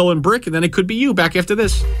break, Phil and Brick, and then it could be you back after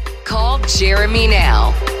this. Call Jeremy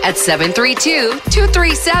now at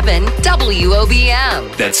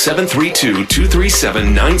 732-237-WOBM. That's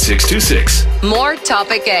 732-237-9626. More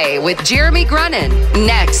Topic A with Jeremy Grunin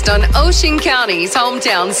next on Ocean County's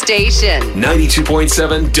hometown station.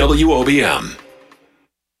 92.7 WOBM.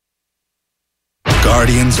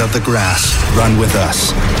 Guardians of the Grass, run with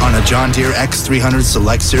us on a John Deere X300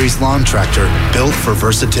 Select Series lawn tractor built for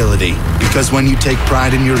versatility. Because when you take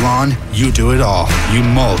pride in your lawn, you do it all. You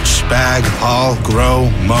mulch, bag, haul, grow,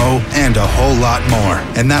 mow, and a whole lot more.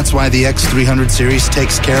 And that's why the X300 Series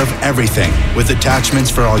takes care of everything with attachments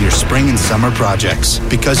for all your spring and summer projects.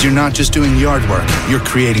 Because you're not just doing yard work, you're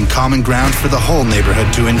creating common ground for the whole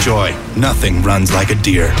neighborhood to enjoy. Nothing runs like a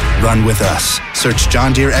Deere. Run with us. Search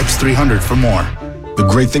John Deere X300 for more. The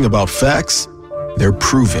great thing about facts, they're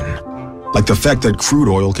proven. Like the fact that crude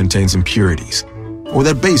oil contains impurities. Or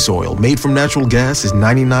that base oil made from natural gas is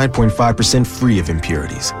 99.5% free of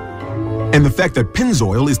impurities. And the fact that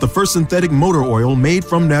Pennzoil is the first synthetic motor oil made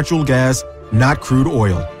from natural gas, not crude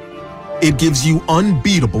oil. It gives you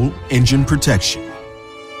unbeatable engine protection.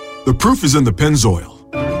 The proof is in the Pennzoil.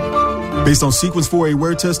 Based on Sequence 4A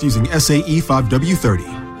wear test using SAE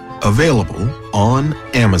 5W30. Available on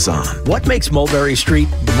Amazon. What makes Mulberry Street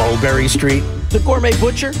Mulberry Street? The gourmet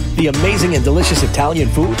butcher? The amazing and delicious Italian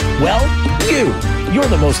food? Well, you're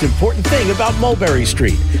the most important thing about Mulberry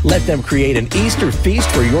Street. Let them create an Easter feast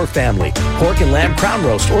for your family. Pork and lamb crown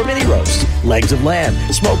roast or mini roasts, legs of lamb,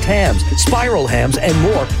 smoked hams, spiral hams, and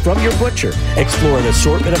more from your butcher. Explore an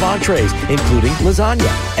assortment of entrees, including lasagna,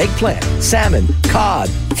 eggplant, salmon, cod,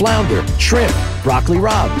 flounder, shrimp, broccoli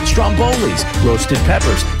rabe, strombolis, roasted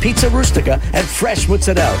peppers, pizza rustica, and fresh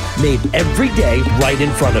mozzarella, made every day right in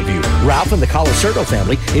front of you. Ralph and the Colasurdo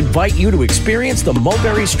family invite you to experience the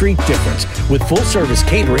Mulberry Street difference with full-service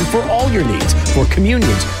catering for all your needs for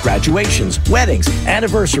communions, graduations, weddings,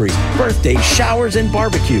 anniversaries, birthdays, showers, and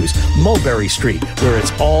barbecues. Mulberry Street, where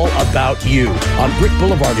it's all about you. On Brick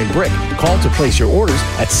Boulevard in Brick. Call to place your orders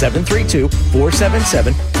at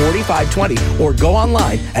 732-477-4520 or go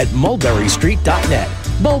online at mulberrystreet.net.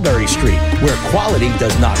 Mulberry Street, where quality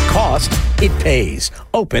does not cost, it pays.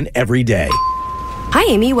 Open every day. Hi,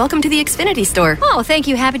 Amy. Welcome to the Xfinity store. Oh, thank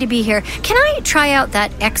you. Happy to be here. Can I try out that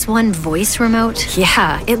X1 voice remote?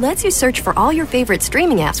 Yeah, it lets you search for all your favorite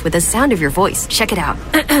streaming apps with the sound of your voice. Check it out.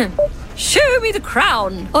 Show me The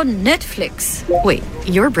Crown on Netflix. Wait,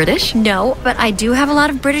 you're British? No, but I do have a lot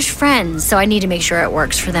of British friends, so I need to make sure it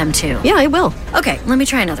works for them too. Yeah, I will. Okay, let me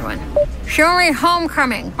try another one. Show me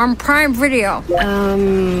Homecoming on Prime Video.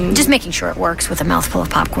 Just making sure it works with a mouthful of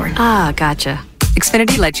popcorn. Ah, gotcha.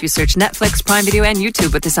 Xfinity lets you search Netflix, Prime Video, and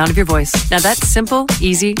YouTube with the sound of your voice. Now that's simple,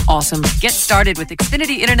 easy, awesome. Get started with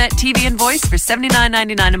Xfinity Internet, TV, and voice for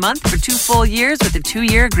 $79.99 a month for 2 full years with a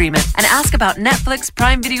 2-year agreement. And ask about Netflix,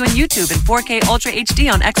 Prime Video, and YouTube in 4K Ultra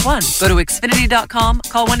HD on X1. Go to Xfinity.com,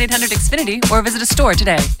 call 1-800-XFINITY, or visit a store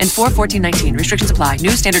today. And 4/14/19. Restrictions apply.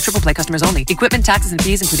 New standard triple play customers only. Equipment, taxes, and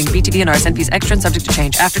fees, including BTV and RSN fees extra and subject to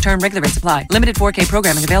change. After term, regular rates apply. Limited 4K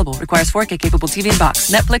programming available. Requires 4K capable TV and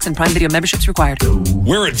box. Netflix and Prime Video memberships required.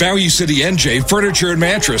 We're at Value City NJ Furniture and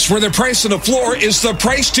Mattress, where the price on the floor is the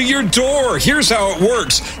price to your door. Here's how it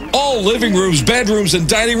works. All living rooms, bedrooms, and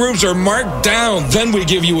dining rooms are marked down. Then we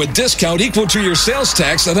give you a discount equal to your sales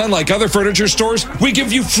tax, and unlike other furniture stores, we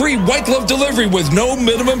give you free white glove delivery with no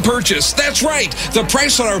minimum purchase. That's right. The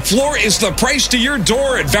price on our floor is the price to your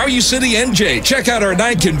door at Value City NJ. Check out our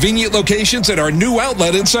 9 convenient locations and our new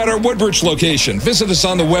outlet inside our Woodbridge location. Visit us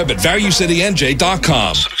on the web at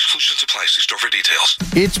valuecitynj.com. Some exclusions apply. See store for details.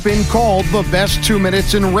 It's been called the best 2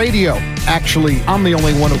 minutes in radio. Actually, I'm the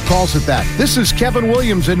only one who calls it that. This is Kevin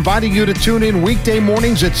Williams inviting you to tune in weekday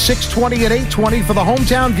mornings at 6:20 and 8:20 for the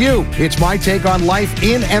Hometown View. It's my take on life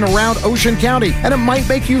in and around Ocean County, and it might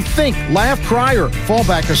make you think, laugh, cry, or fall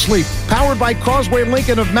back asleep. Powered by Causeway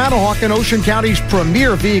Lincoln of Manahawk and Ocean County's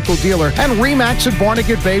premier vehicle dealer, and RE/MAX at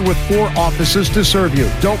Barnegat Bay with 4 offices to serve you.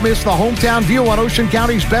 Don't miss the Hometown View on Ocean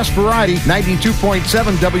County's best variety,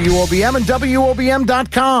 92.7 WOBM and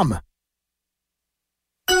WOBM.com.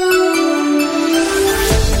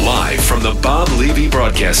 Live from the Bob Levy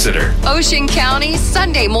Broadcast Center. Ocean County's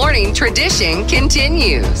Sunday morning tradition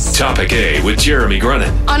continues. Topic A with Jeremy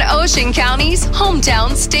Grunin. On Ocean County's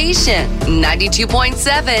hometown station,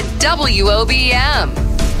 92.7 WOBM.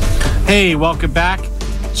 Hey, welcome back.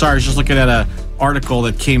 Sorry, I was just looking at an article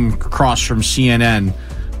that came across from CNN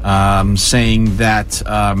saying that,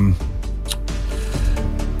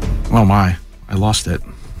 oh my, I lost it.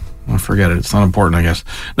 I'll forget it. It's not important, I guess.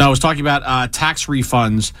 No, I was talking about tax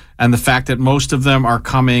refunds and the fact that most of them are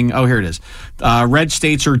coming. Oh, here it is. Red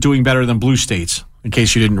states are doing better than blue states, in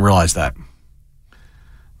case you didn't realize that.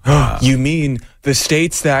 You mean the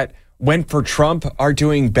states that went for Trump are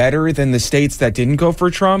doing better than the states that didn't go for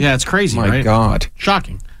Trump? Yeah, it's crazy, right? My God.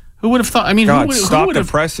 Shocking. Who would have thought? I mean, God,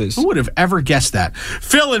 who would have ever guessed that?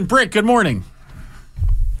 Phil and Brick, good morning.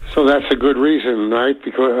 So that's a good reason, right?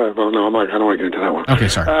 Because well, no, I don't want to get into that one. Okay,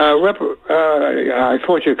 sorry. I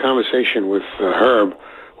thought your conversation with Herb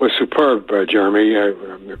was superb, Jeremy.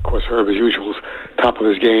 Of course, Herb, as usual, is top of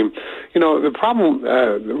his game. You know, the problem,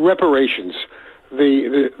 reparations.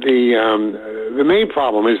 The main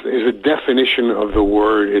problem is the definition of the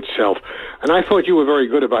word itself. And I thought you were very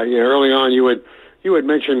good about it. Early on, you had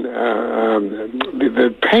mentioned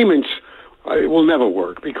the payments will never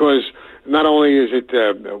work because. Not only is it,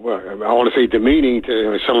 I want to say demeaning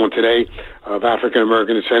to someone today of African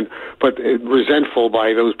American descent, but resentful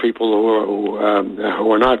by those people who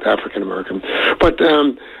are not African American. But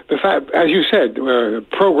the fact, as you said,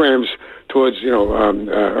 programs towards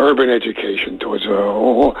urban education, towards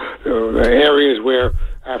areas where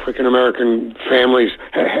African American families,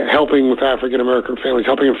 helping with African American families,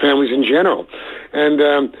 helping families in general,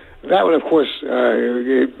 and. That would, of course,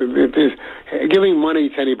 giving money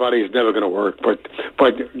to anybody is never going to work. But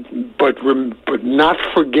not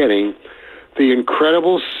forgetting the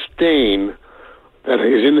incredible stain that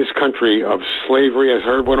is in this country of slavery, as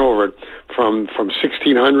Herb went over it, from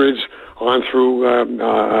 1600s on through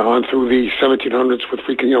the 1700s with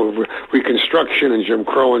Reconstruction and Jim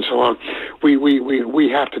Crow and so on. We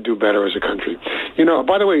have to do better as a country.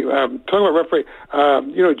 By the way, talking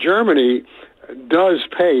about Germany does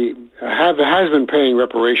has been paying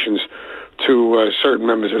reparations to certain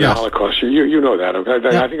members of the Holocaust. You know that.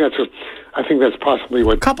 Okay? I think that's possibly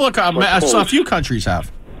what a few countries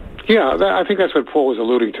have. Yeah, I think that's what Paul was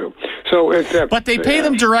alluding to. So, but they pay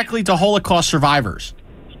them directly to Holocaust survivors.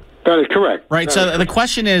 That is correct. Right. That so is the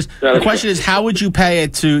question is, how would you pay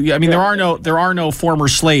it to? I mean, there are no former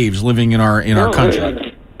slaves living in our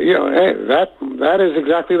country. That is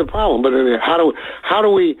exactly the problem. But how do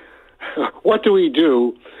we? What do we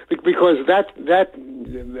do? Because that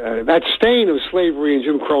stain of slavery and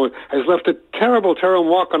Jim Crow has left a terrible, terrible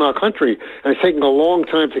mark on our country, and it's taken a long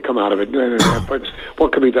time to come out of it. But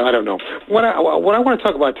what could be done? I don't know. What I want to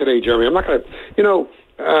talk about today, Jeremy, I'm not going to,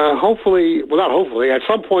 hopefully, at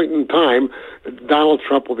some point in time, Donald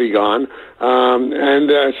Trump will be gone, and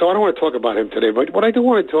so I don't want to talk about him today. But what I do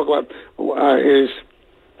want to talk about is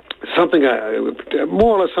something,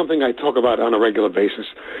 more or less something I talk about on a regular basis.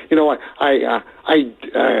 I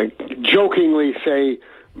jokingly say,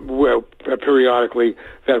 periodically,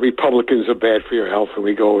 that Republicans are bad for your health, and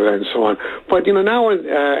we go over that and so on. But now,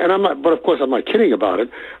 and I'm not. But of course, I'm not kidding about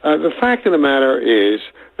it. The fact of the matter is,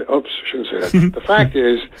 shouldn't say that. The fact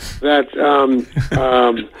is that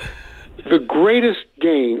the greatest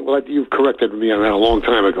gain. Well, you've corrected me on that a long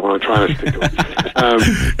time ago, and I'm trying to stick to it.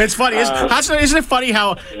 It's funny. Isn't it funny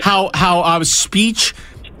how speech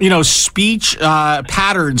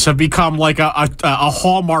patterns have become like a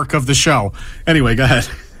hallmark of the show? Anyway, go ahead.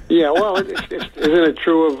 Yeah, well, isn't it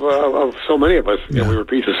true of so many of us? We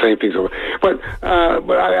repeat the same things over. But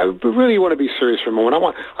I really want to be serious for a moment.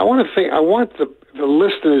 I want the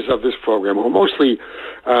listeners of this program, who mostly,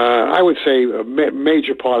 I would say, a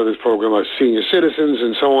major part of this program are senior citizens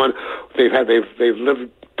and so on. They've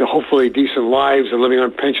lived hopefully decent lives. They're living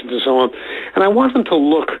on pensions and so on. And I want them to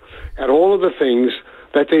look at all of the things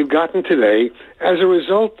that they've gotten today as a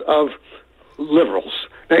result of liberals.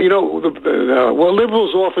 Now, what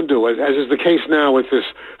liberals often do, as is the case now with this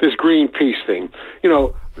Greenpeace thing,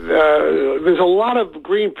 there's a lot of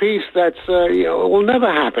Greenpeace that's will never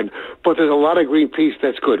happen, but there's a lot of Greenpeace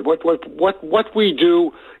that's good. What we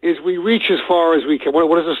do is we reach as far as we can.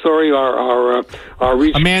 What is the story? Our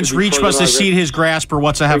reach. A man's reach must exceed his grasp, or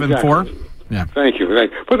what's a heaven for? Yeah. Thank you.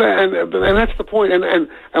 But and that's the point. And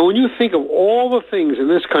when you think of all the things in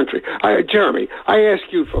this country, Jeremy, I ask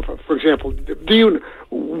you for example,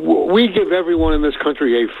 we give everyone in this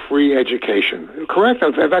country a free education? Correct.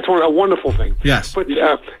 That's a wonderful thing. Yes.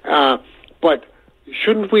 But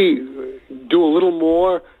shouldn't we do a little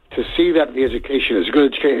more to see that the education is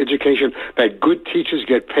good education, that good teachers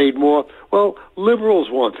get paid more? Well, liberals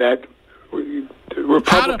want that.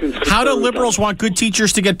 Republicans. How do liberals want good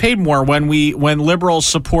teachers to get paid more when liberals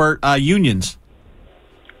support unions?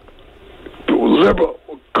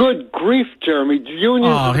 Good grief, Jeremy!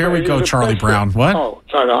 Unions. Oh, here we go, Charlie Brown. What? Oh,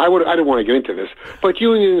 sorry, no, I didn't want to get into this, but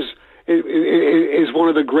unions is one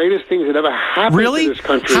of the greatest things that ever happened to this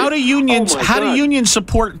country. How do unions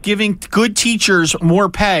support giving good teachers more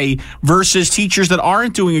pay versus teachers that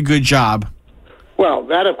aren't doing a good job? Well,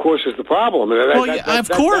 that of course is the problem. Of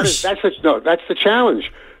course, that's the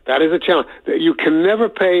challenge. That is a challenge. You can never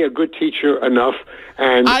pay a good teacher enough.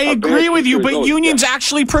 And I agree with you, but unions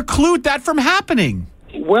actually preclude that from happening.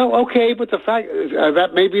 Well, okay, but the fact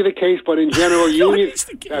that may be the case, but in general, unions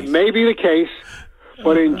that may be the case.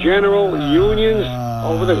 But in general, unions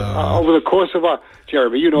over the course of our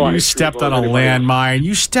Jeremy, you stepped on a landmine.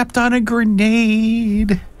 You stepped on a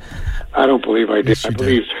grenade. I don't believe I did. Yes, I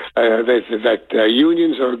believe that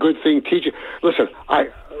unions are a good thing. Listen, a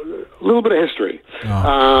little bit of history.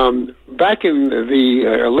 Oh. Back in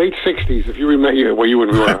the late '60s, if you remember, you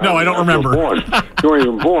wouldn't remember. No, I don't remember. You weren't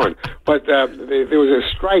even born. But there was a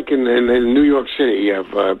strike in New York City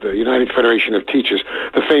of the United Federation of Teachers.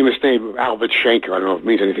 The famous name Albert Schenker. I don't know if it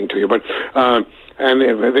means anything to you, but and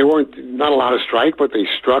they weren't not allowed to strike, but they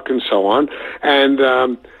struck and so on. And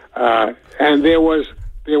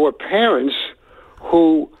there were parents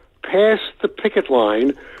who passed the picket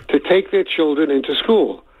line to take their children into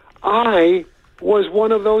school. I was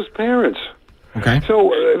one of those parents. Okay.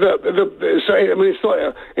 So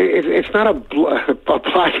it's not a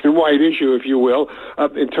black and white issue, if you will,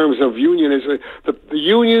 in terms of unionism. The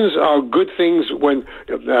unions are good things when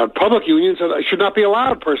public unions should not be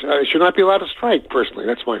allowed. Should not be allowed to strike. Personally,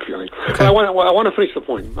 that's my feeling. Okay. But I want to finish the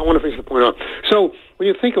point. I want to finish the point off. So when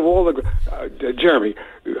you think of all the Jeremy,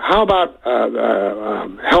 how about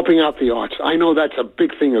helping out the arts? I know that's a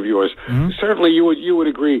big thing of yours. Certainly, you would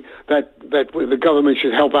agree that the government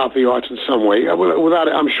should help out the arts in some way. Without,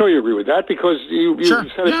 I'm sure you agree with that because you sure.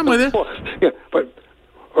 said it. I'm with it. Yeah, but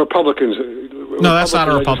Republicans. No, that's not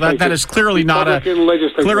a Republican. That is clearly not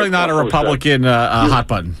a Republican hot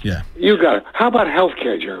button. Yeah, you got it. How about health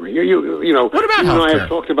care, Jeremy? You know. What about health care? I have healthcare?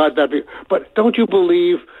 talked about that, but don't you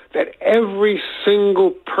believe that every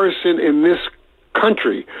single person in this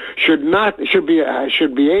country should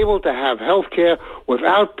be able to have health care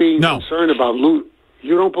without being concerned about loot?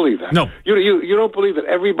 You don't believe that? No. You don't believe that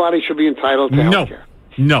everybody should be entitled to health care?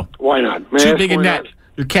 No. Why not? Too big a net.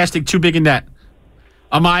 You're casting too big a net.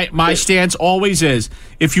 My stance always is,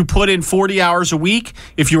 if you put in 40 hours a week,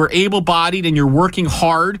 if you are able-bodied and you're working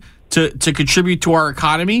hard to contribute to our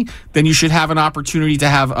economy, then you should have an opportunity to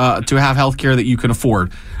have health care that you can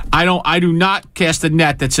afford. I do not cast a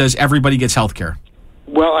net that says everybody gets health care.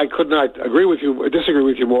 Well, I could not disagree with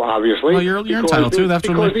you more, obviously. Well, you're entitled to. That's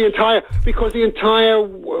because the entire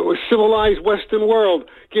civilized Western world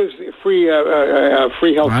gives free health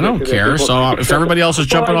care. I don't care. So if everybody else is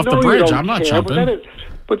jumping off the bridge, I'm not jumping.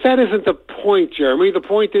 But that isn't the point, Jeremy. The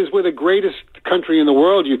point is we're the greatest country in the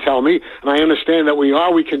world, you tell me, and I understand that we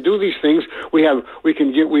are. We can do these things. We can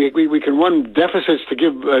run deficits to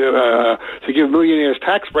give millionaires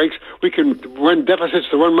tax breaks. We can run deficits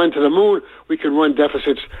to run men to the moon. We can run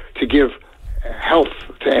deficits to give health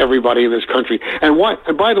to everybody in this country. And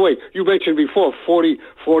by the way, you mentioned before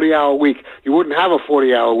 40-hour week. You wouldn't have a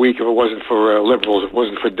 40-hour week if it wasn't for liberals, if it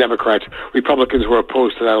wasn't for Democrats. Republicans were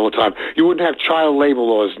opposed to that all the time. You wouldn't have child labor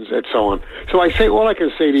laws and so on. So all I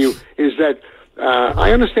can say to you is that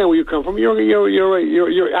I understand where you come from. You're a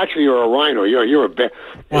rhino. You're a bear.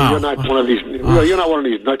 Wow. You're not one of these. You're not one of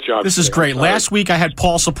these nut jobs. This is great. Last week I had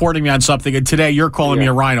Paul supporting me on something, and today you're calling me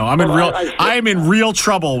a rhino. I am in real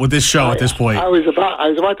trouble with this show at this point. I was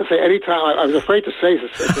about to say anytime. I was afraid to say.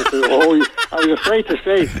 I was afraid to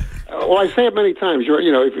say. Well, I say it many times.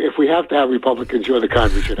 If we have to have Republicans, you're the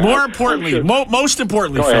kind we should have. More importantly, most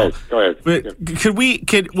importantly, Phil. Go ahead. But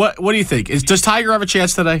what do you think? Does Tiger have a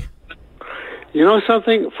chance today? You know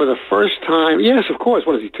something? For the first time, yes, of course.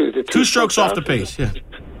 What is he? Two strokes off the pace. Yeah.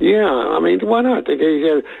 Yeah. I mean, why not?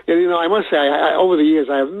 I must say, over the years,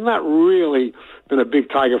 I have not really been a big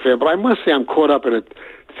Tiger fan, but I must say, I'm caught up in it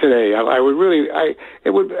today.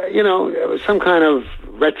 It would some kind of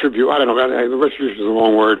retribution. I don't know. Retribution is the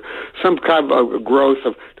wrong word. Some kind of growth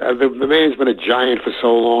of the man's been a giant for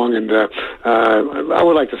so long, and I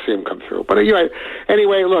would like to see him come through. But anyway,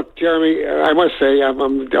 look, Jeremy, I must say, I'm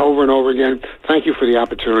over and over again. Thank you for the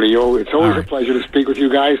opportunity. It's always a pleasure to speak with you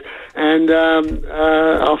guys, and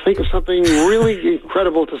I'll think of something really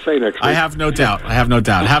incredible to say next week. I have no doubt.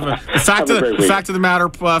 The fact of the matter,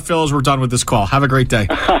 Phil, is we're done with this call. Have a great day.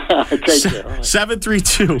 Take care.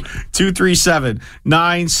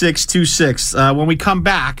 732-237-9626. When we come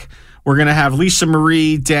back, we're going to have Lisa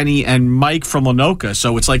Marie, Denny, and Mike from Lenoka.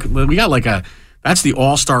 So it's like we got that's the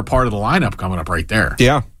all-star part of the lineup coming up right there.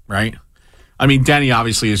 Yeah. Right? I mean, Denny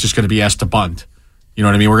obviously is just going to be asked to bunt. You know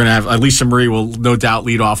what I mean? We're going to have Lisa Marie will no doubt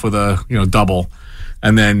lead off with a double,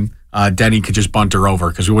 and then Denny could just bunt her over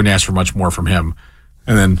because we wouldn't ask for much more from him.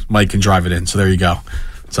 And then Mike can drive it in. So there you go.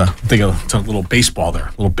 So think of a little baseball there.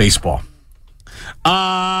 A little baseball.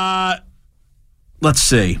 Let's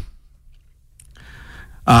see.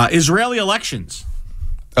 Israeli elections.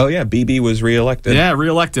 Oh, yeah. Bibi was reelected. Yeah,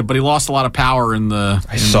 reelected, but he lost a lot of power in the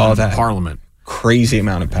parliament. Crazy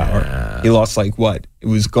amount of power. Yeah. He lost It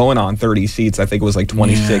was going on 30 seats. I think it was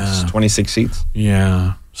 26 seats.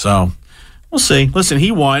 Yeah. So we'll see. Listen,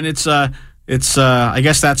 he won. I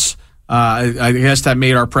guess that's I guess that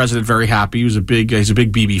made our president very happy. He's a big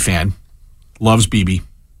Bibi fan. Loves Bibi.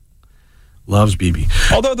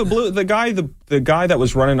 Although the guy that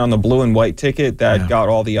was running on the blue and white ticket that got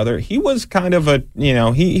all the other, he was kind of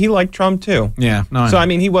he liked Trump too. Yeah. No. So I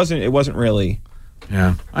mean, it wasn't really.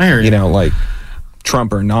 Yeah, I hear you. Like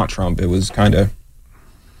Trump or not Trump. It was kind of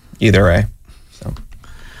either way. So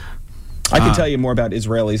I can tell you more about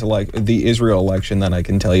the Israel election than I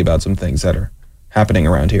can tell you about some things that are happening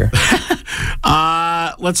around here.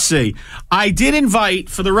 Let's see. I did invite,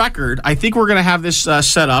 for the record, I think we're going to have this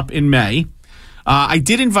set up in May. I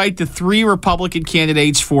did invite the 3 Republican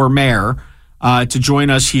candidates for mayor to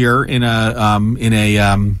join us here in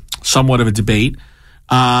a somewhat of a debate.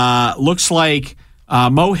 Looks like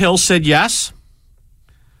Mo Hill said yes.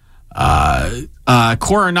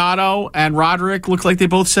 Coronado and Roderick looked like they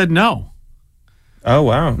both said no. Oh,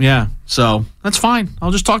 wow. Yeah, so that's fine.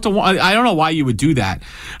 I'll just talk to one. I don't know why you would do that.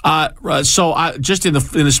 So just in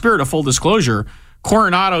the spirit of full disclosure,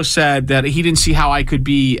 Coronado said that he didn't see how I could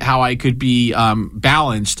be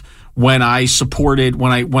balanced when I supported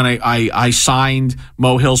when I signed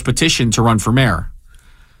Mo Hill's petition to run for mayor.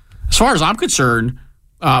 As far as I'm concerned,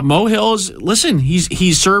 Mo Hill's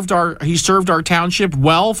he's served our township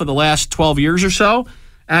well for the last 12 years or so,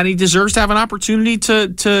 and he deserves to have an opportunity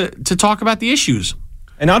to talk about the issues.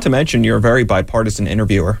 And not to mention, you're a very bipartisan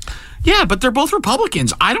interviewer. Yeah, but they're both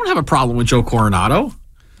Republicans. I don't have a problem with Joe Coronado.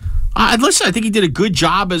 Listen, I think he did a good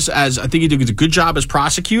job as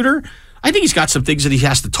prosecutor. I think he's got some things that he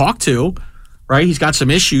has to talk to, right? He's got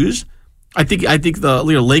some issues. I think the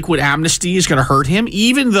Lakewood amnesty is going to hurt him,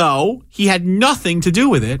 even though he had nothing to do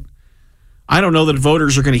with it. I don't know that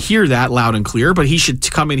voters are going to hear that loud and clear, but he should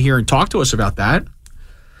come in here and talk to us about that,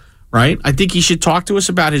 right? I think he should talk to us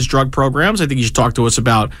about his drug programs. I think he should talk to us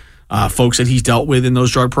about folks that he's dealt with in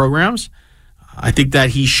those drug programs. I think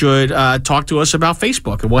that he should talk to us about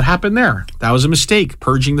Facebook and what happened there. That was a mistake,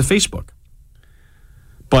 purging the Facebook.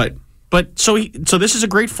 But so this is a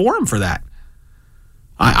great forum for that.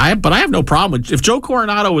 But I have no problem with if Joe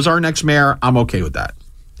Coronado is our next mayor, I'm okay with that.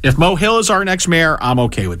 If Mo Hill is our next mayor, I'm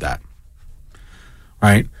okay with that.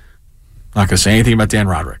 Right? Not going to say anything about Dan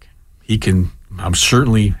Roderick. I'm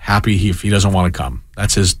certainly happy if he doesn't want to come.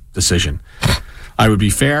 That's his decision. I would be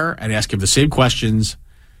fair and ask him the same questions,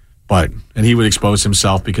 and he would expose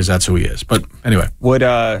himself because that's who he is. But anyway.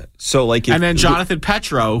 And then Jonathan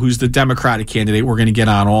Petro, who's the Democratic candidate, we're going to get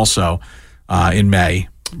on also in May,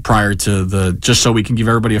 prior to just so we can give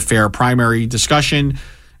everybody a fair primary discussion.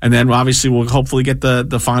 And then obviously we'll hopefully get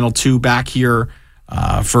the final two back here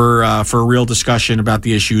for a real discussion about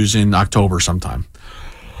the issues in October sometime.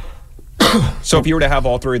 So if you were to have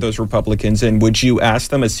all three of those Republicans in, would you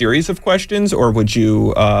ask them a series of questions, or would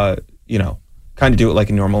you, kind of do it like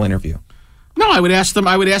a normal interview? No, I would ask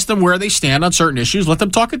them where they stand on certain issues. Let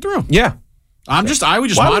them talk it through. Yeah. I would just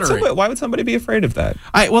moderate. Why would somebody be afraid of that?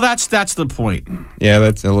 That's the point. Yeah,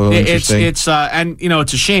 that's a little interesting. It's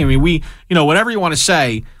a shame. I mean, whatever you want to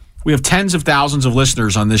say, we have tens of thousands of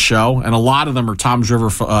listeners on this show, and a lot of them are Toms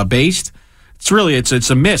River based. It's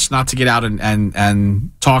a miss not to get out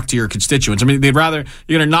and talk to your constituents. I mean, you're going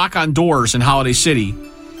to knock on doors in Holiday City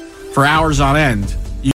for hours on end